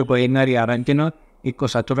අවස්ථාවක් පොඩ කොහෙන් හරි ආරංචිනවා. එක්ක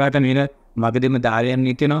සතුරාට නිර මගදෙම දායයන්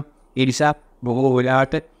නිතිනවා. ඒ නිසා බොහෝ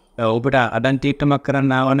වෙලාවට ඔබට අඩන්තීට්ටමක්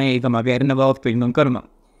කරන්න ආවනේ ඒක මගේ හැරෙන බව පෙන්වන්න කරනවා.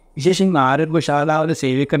 විශේෂයෙන්ම ආරෝග්‍ය ශාලාවල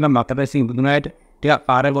සේවය කරන මකර රැසින් ඉපදුනාට ටිකක්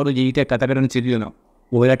පාරවරු ජීවිතයක් ගත කරන්න සිදු වෙනවා.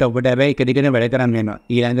 ඔයාලට ඔබට හැබැයි එක දිගට වැඩ කරන්න වෙනවා.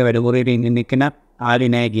 ඊළඟ වැඩගොරේට ඉන්න එක්කෙනා ආලි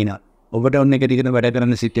නැහැ කියනවා. ඔබට ඔන්න එක දිගට වැඩ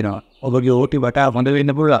කරන්න සිද්ධ වෙනවා. ඔබගේ ඕටි වටා හොඳ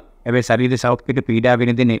වෙන්න පුළුවන්. හැබැයි ශරීර සෞඛ්‍යයට පීඩා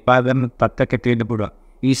වෙන දෙන එපා කරන තත්ත්වයක් ඇති වෙන්න පුළුවන්.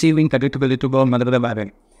 ඊසීවින් කටයුතු කළ යුතු බව මතක තබා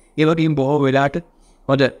ගන්න. ඒ වගේම බොහෝ වෙලාවට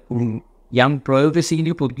හොඳ යම්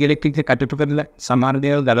ප්‍රයෝගශීලී පුද්ගලෙක් එක්ක කටයුතු කරලා සමහර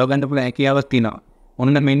දේවල් ගලව ගන්න පුළුවන් හැකියාවක් තියෙනවා.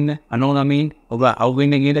 ඔන්න මෙන්න 99 ඔබ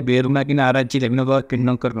අවුවෙන්න කියලා බේරුණා කියන ආරංචි ලැබෙන බව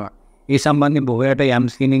පෙන්වන්න කරනවා. ඒ සම්බන්ධයෙන් බොහෝයට යම්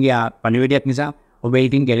ස්කිනින්ගේ පණිවිඩයක් නිසා ඔබ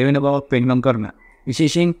ඉතින් ගැලවෙන බව පෙන්වන්න කරනවා.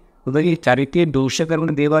 විශේෂයෙන් ඔබගේ චරිතයේ දෝෂ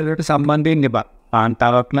කරන දේවල් වලට සම්බන්ධ වෙන්න එපා.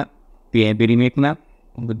 කාන්තාවක් නම්, පිරිමියෙක් නම්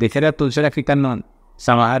ඔබ දෙතරත් උත්සාහයක් කරනවා.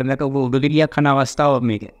 සමහර නැක ඔබ උඩගිරියක් කරන අවස්ථාවක්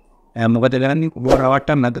මේක. මොකද කරන්නේ? ඔබ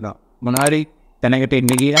රවට්ටන්න නදනවා. මොනාරි තැනකට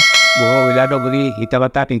එන්න ගියා බොහෝ වෙලාවට ඔබගේ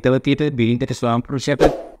හිතවතට, හිතවතියට, බිරිඳට, ස්වාම පුරුෂයාට,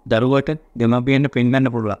 දරුවට, දෙමාපියන්ට පෙන්වන්න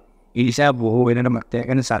පුළුවන්. ඒ නිසා බොහෝ වෙනට මතය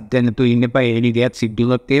ගැන සත්‍ය නැතුව ඉන්න එපා. ඒ නිදයක් සිද්ධ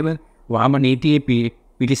වුණොත් ඒව වාම නීතියේ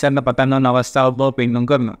පිළිසන්න පතන්න අවස්ථාවක් බව පෙන්වන්න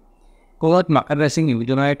කරනවා. කොහොමත් මකර රැසින්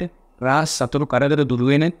ඉපදුනාට රාස් සතුරු කරදර දුරු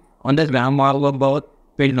වෙන හොඳ ග්‍රාම මාර්ගයක් බව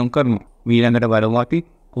පෙන්වන්න කරනවා. ඊළඟට බලමු අපි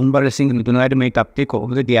කුම්භ රැසින් ඉපදුනාට මේ තත්ත්වය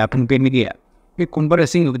කොහොමද ක්‍රියාත්මක වෙන්නේ කියලා. මේ කුම්භ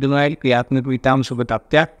රැසින් ඉපදුනාට ක්‍රියාත්මක විතාම සුබ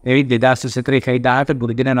තත්ත්වයක්. එවි 2018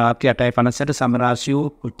 බුරුදින නාට්‍ය 8:57 සමරාශිය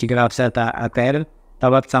උච්චික රාශියට අතර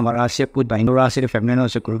තවත් සමරාශියක් වූ බයිනෝ රාශියේ ෆෙමිනිනෝ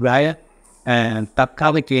සුකුරුග්‍රහය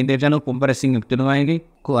තත්කාලික කේන්ද්‍රය යන කුම්භ රැසින් ඉපදුනාගේ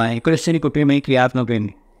 11 වෙනි කොටේ මේ ක්‍රියාත්මක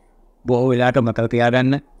වෙන්නේ. බොහෝ වෙලාවට මතක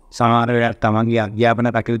තියාගන්න සමහර වෙලාවට තමන්ගේ අධ්‍යාපන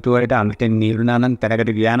කටයුතු වලට අලුතෙන් නිරුණා නම්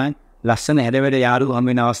තරකට ගියා නම් ලස්සන හැඩවැඩ යාළුවෝ හම්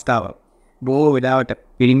වෙන අවස්ථාවක්. බොහෝ වෙලාවට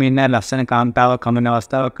පිරිමින් නම් ලස්සන කාන්තාවක් හම් වෙන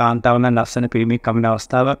අවස්ථාවක්, කාන්තාව නම් ලස්සන පිරිමික් හම් වෙන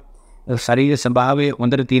අවස්ථාවක්. ශරීර ස්වභාවය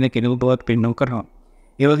හොඳට තියෙන කෙනෙකු බවත් පෙන්වන්න කරනවා.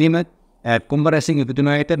 ඒ වගේම කුම්භ රැසින්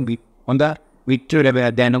ඉපදුනාට හොඳ විත්‍ර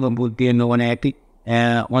ලැබෙන දැනුම බුද්ධිය නොවන ඇති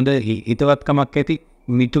හොඳ හිතවත්කමක් ඇති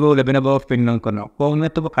මිතුරෝ ලැබෙන බව පෙන්වන්න කරනවා.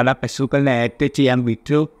 කොහොමද ඔබ කලක් ඇසු කරන ඈත් වෙච්ච යම්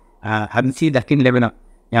විත්‍රෝ හදිසි දකින්න ලැබෙනවා.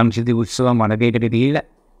 යම් සිදි උත්සව මනකේකට දීලා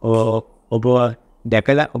ඔබ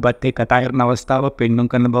දැකලා ඔබත් එක්ක කතා කරන අවස්ථාවක් පෙන්වන්න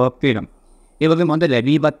කරන බවක් තියෙනවා. ඒ වගේම හොඳ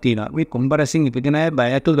ලැබීමක් තියෙනවා. මේ කුම්භ රැසින් ඉපදින අය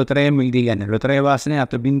බයතු ලොතරැය මිදී ගන්න. ලොතරැය වාසනේ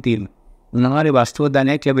අතබින් තියෙන. උනාරි වස්තුව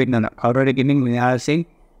ධනයක් ලැබෙන්න ඕන. කවුරුහරි කෙනෙක් මෙයාසෙන්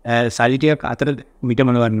සල්ලිටියක් අතර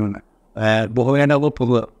මිටමනවන්න ඕන. බොහෝ වෙන ඔබ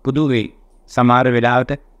පුදු වෙයි. සමහර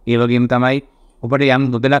වෙලාවට ඒ වගේම තමයි ඔබට යම්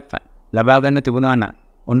මුදලක් ලබා ගන්න තිබුණා නම්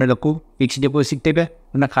ඔන්න ලොකු ෆික්ස් ඩිපොසිට් එක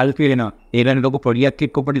ඔන්න කල්පි වෙනවා. ඒ ගැන ලොකු පොඩියක්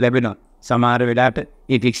එක්ක ඔබට ලැබෙනවා. සමහර වෙලාවට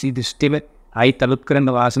ඒ ෆික්ස් ඩිපොසිට් එක අයිත් අලුත් කරන්න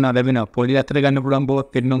වාසනාව ලැබෙනවා. පොඩි අතර ගන්න පුළුවන් බව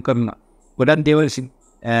පෙන්වන්න කරනවා. ගොඩක් දේවල්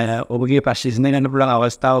ඔබගේ ප්‍රශ්න ගන්න පුළුවන්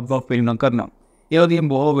අවස්ථාවක් බව පෙන්වන්න කරනවා. ඒ වගේම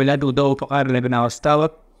බොහෝ වෙලාවට උදව් උපකාර ලැබෙන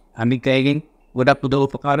අවස්ථාවක් අනිත් අයගෙන් ගොඩක් උදව්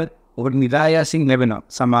උපකාර ඔබට නිරායාසින් ලැබෙනවා.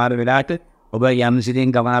 සමහර වෙලාවට ඔබ යම් සිතින්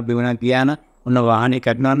ගමනක් බිමනක් ගියා නම් ඔන්න වාහනේ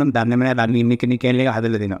කඩනවා නම් දන්නේම නැහැ ළඟ ඉන්න කෙනෙක් කියලා එක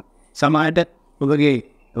හදලා දෙනවා. සමහරට ඔබගේ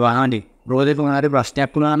වාහනේ රෝදේ කොහොමද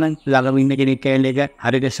ප්‍රශ්නයක් වුණා නම් ළඟම ඉන්න කෙනෙක් කියලා එක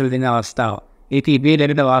හරියට ඇසලා දෙන අවස්ථාව. ඒක ඉබේ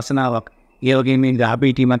ලැබෙන වාසනාවක්. ඒ වගේම මේ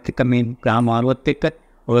ග්‍රහපී ටීමත් එක්ක මේ ග්‍රහ මාරුවත් එක්ක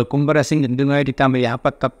ඔය කුම්භ රැසින් ඉඳුනාയിട്ട് තමයි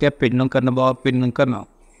යහපත් තත්ත්වයක් පෙන්වන්න කරන බව පෙන්වන්න කරනවා.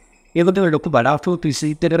 ඒකට ලොකු බඩාෆ්ටු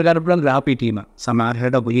විසිට කරගන්න පුළුවන් ග්‍රහපී ටීම.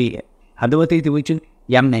 සමහරට ඔබගේ හදවතේ තිබුච්ච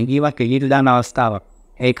යම් නැගීමක් එළියට දාන අවස්ථාවක්.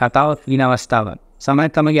 ඒ කතාව කියන අවස්ථාවක්. සමහර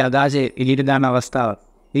තමගේ අදහස එළියට දාන අවස්ථාවක්.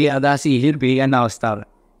 ඒ අදහස ඉහිල් පිළ ගන්න අවස්ථාවක්.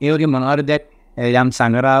 ඒ වගේ මොනවාරි දැක් යම්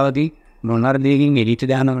සංගරාවදී මොනවාරි දෙයකින් එළියට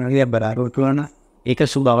දාන මොනවාරි බලාපොරොත්තු වෙන ඒක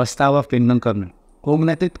සුබ අවස්ථාවක් පෙන්වන්න කරනවා. කොහොම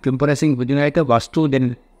නැත්නම් කුම්භ රැසින් විදිනායට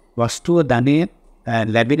වස්තුව ධනෙ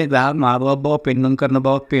ලැබෙන ග්‍රහ මාරුවක් බව පෙන්වන්න කරන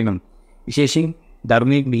බවක් පේනවා. විශේෂයෙන්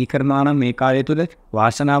දරුණෙක් බිහි කරනවා නම් මේ කාලය තුළ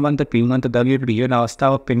වාසනාවන්ත පින්වන්ත දරුවෙක් බිහි වෙන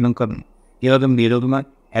අවස්ථාවක් පෙන්වන්න කරනවා. ඒ වගේම නිරෝධමත්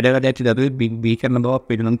හැඩවැඩ ඇති දරුවෙක් බිහි කරන බවක්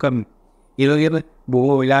පෙන්වන්න කරනවා. ඒ වගේම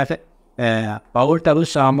බොහෝ වෙලාවට පෞල් තරු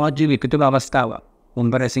සමාජීය විකෘති අවස්ථාවක්.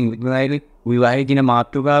 උන්වරසින් විද්‍යාවේ විවාහයේ දින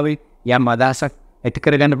මාතෘකාවේ යම් අදහසක් ඇති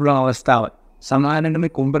කරගන්න පුළුවන් අවස්ථාවක්. සමානව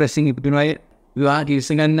මේ කුම්භරසින් ඉපදුනායේ විවාහ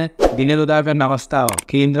කිවිසගන්න දින යොදා ගන්න අවස්ථාවක්.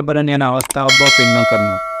 කේන්ද්‍ර බලන යන අවස්ථාවක් බව පෙන්වන්න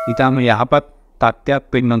කරනවා. ඊටම යහපත් තත්ත්වයක්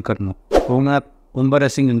පෙන්වන්න කරනවා. කොහොමද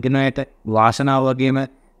කුම්භරසින් ඉපදුනායට වාසනාව වගේම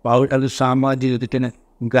පෞල් තරු සමාජීය විකෘතින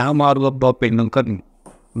ග්‍රහ මාරුවක් බව පෙන්වන්න කරනවා.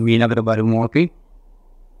 මීනකට බලමු අපි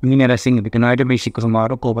මීනරසින් ඉපදුනායට මේ සිකුරු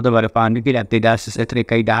මාරුව කොහොමද බලපාන්නේ කියලා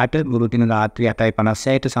 2001 ගුරු දින රාත්‍රී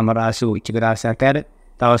 8:56ට සමරාශි වෘශ්චික රාශිය අතර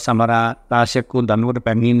තව සමරාශියක් වූ ධනුවට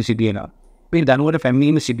පැමිණීම සිදු වෙනවා. මේ ධනුවට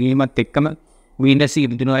පැමිණීම සිදුවීමත් එක්කම මීනරසින්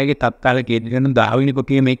ඉපදුනාගේ තත්කාලික කේන්ද්‍රන 10 වෙනි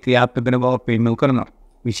කොටියේ මේ ක්‍රියාත්මක වෙන බව පෙන්වන්න කරනවා.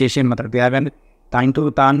 විශේෂයෙන් මතක තියාගන්න තයින්තු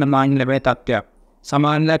තාන්න මාන්න ලැබෙන තත්ත්වයක්.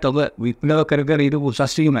 සමානලට ඔබ විප්ලව කර කර ඉරු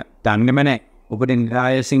උසස් වීම දන්නේම නැහැ. ඔබට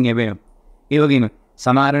නිරායසින් ලැබෙනවා. ඒ වගේම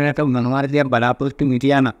සමහරවිට මොනවාරියක් බලාපොරොත්තු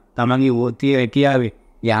මිටියාන තමන්ගේ වෘත්තීය හැකියාවේ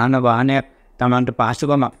යාන වාහනයක් තමන්ට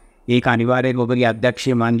පාසුකම ඒක අනිවාර්යයෙන් ඔබගේ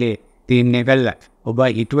අධ්‍යක්ෂීය මණ්ඩලයේ තීරණය කළා. ඔබ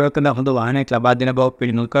ඊටවල කරන හොඳ වාහනයක් ලබා දෙන බව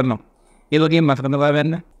පෙන්වන්න කරනවා. ඒ වගේම මතක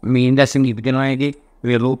තබාගන්න මේ ඉන්දසින් ඉපදෙනායේදී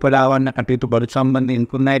මේ රූපලාවන්‍ය කටයුතු බඩු සම්බන්ධයෙන්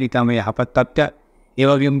කුණායි තමයි යහපත් තත්ත්වය. ඒ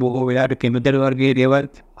වගේම බොහෝ වෙලාවට කෙමිකල් වර්ගයේ දේවල්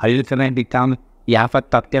හරියට කරන දිටාම යහපත්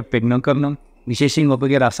තත්ත්වයක් පෙන්වන්න කරනවා. විශේෂයෙන්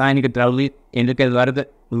ඔබගේ රසායනික ද්‍රව්‍ය එන්ඩෝකල් වර්ග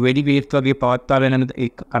වැඩි වේත් වගේ පවත්වාගෙන යන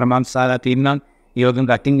කර්මාන්තශාලා තියෙනවා. ඒ වගේම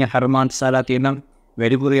රටින් කර්මාන්තශාලා තියෙනවා.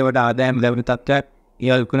 වැඩිපුර ඒවට ආදායම් ලැබෙන තත්ත්වයක්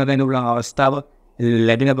ඒ විකුණ ගන්න පුළුවන් අවස්ථාව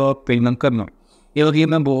ලැබෙන බව පෙන්වන්න කරනවා. ඒ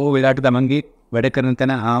වගේම බොහෝ වෙලාවට තමන්ගේ වැඩ කරන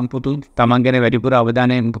තැන ආම්පුතුන් තමන් ගැන වැඩිපුර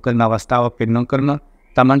අවධානය යොමු කරන අවස්ථාවක් පෙන්වන්න කරනවා.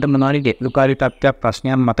 තමන්ට මොනවාරි දෙලුකාරී තත්ත්වයක්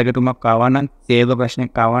ප්‍රශ්නයක් මතකතුමක් ආවා නම් සේව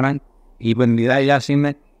ප්‍රශ්නයක් ආවා නම් ඊබන් නිරායාසින්ම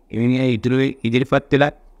ඉදිරිපත්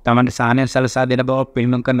වෙලා තමන්ට සාහනය සලසා දෙන බව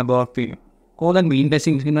පෙන්වන්න කරන බවක් පේනවා. කොහොමද මේ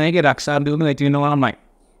ඉන්ඩෙක්සින් කියනවාගේ රක්ෂා දියුණුව ඇති වෙනවාමයි.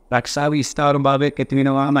 රක්ෂාව ස්ථාවර භාවයක් ඇති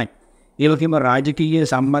වෙනවාමයි. ඒ වගේම රාජකීය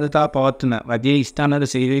සම්බන්ධතා පවත්වන රජයේ ස්ථානවල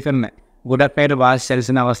සේවය කරන ගොඩක් අයට වාසි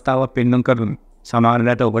සැලසෙන අවස්ථාවක් පෙන්වන්න කරනවා.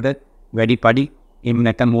 සමහරවිට ඔබට වැඩි පඩි එහෙම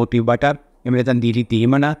නැත්නම් මෝටිව් බටර් එහෙම නැත්නම් දීලි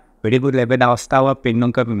තීමන වැඩිපුර ලැබෙන අවස්ථාවක්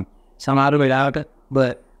පෙන්වන්න කරනවා. සමහර වෙලාවට ඔබ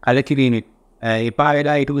කලකිරීමේ එපා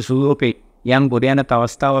වෙලා හිටපු ස්වරූපේ යම් ගොඩ යන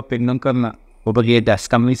අවස්ථාවක් පෙන්වන්න කරන ඔබගේ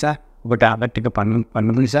දස්කම් නිසා ඔබට ආගත් එක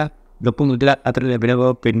පන්නු නිසා ලොකු මුදලක් අතර ලැබෙන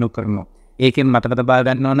බව පෙන්වන්න කරනවා. ඒකෙන් මතක තබා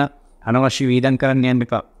ගන්න ඕන අනවශ්‍ය වීදම් කරන්න යන්න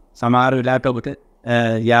එපා. සමහර වෙලාවට ඔබට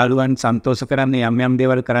යාළුවන් සන්තෝෂ කරන්න යම්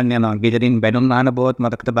දේවල් කරන්න යනවා. ගෙදරින් බැනුම් අහන බවත්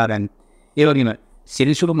මතක තබා ගන්න. ඒ වගේම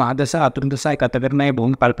සිරිසුරු මහදස අතුරුදසයි ගත කරන අය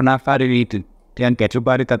බොහොම කල්පනාකාරී වීතු. ටිකක්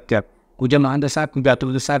ගැටලුකාරී තත්ත්වයක්. කුජ මහදස කුජ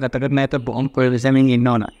අතුරුදස ගත කරන අයට බොහොම ප්‍රවේශමෙන් ඉන්න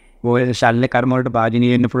ඕන. ඔය ශල්‍ය කර්ම වලට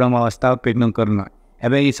භාජනීය වෙන්න පුළුවන් අවස්ථාවක් පෙන්වන්න කරනවා.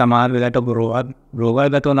 හැබැයි සමහර වෙලාවට ඔබ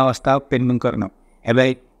රෝගාගත වන අවස්ථාවක් පෙන්වන්න කරනවා.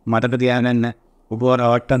 හැබැයි මතක තියාගන්න ඔබව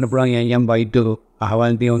රවට්ටන්න පුළුවන් යම් වෛද්‍යවරු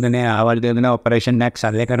අහවල් දේ හොඳ නැහැ අහවල් දේ හොඳ නැහැ ඔපරේෂන් එකක්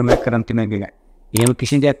ශල්‍ය කර්මයක් කරන් තියෙන එක. එහෙම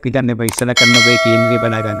කිසි දෙයක් හිතන්න එපා. ඉස්සලා කරන ඔබේ කේන්ද්‍රය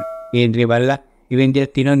බලා ගන්න. කේන්ද්‍රය බලලා ඉවෙන්ජර්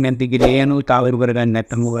තිනොත් නැති කියලා ඒ අනුව තාවරු කරගන්න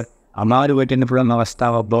නැත්නම් ඔබ අමාරු වෙටෙන්න පුළුවන්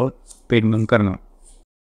අවස්ථාවක් බව පෙන්වන්න කරනවා.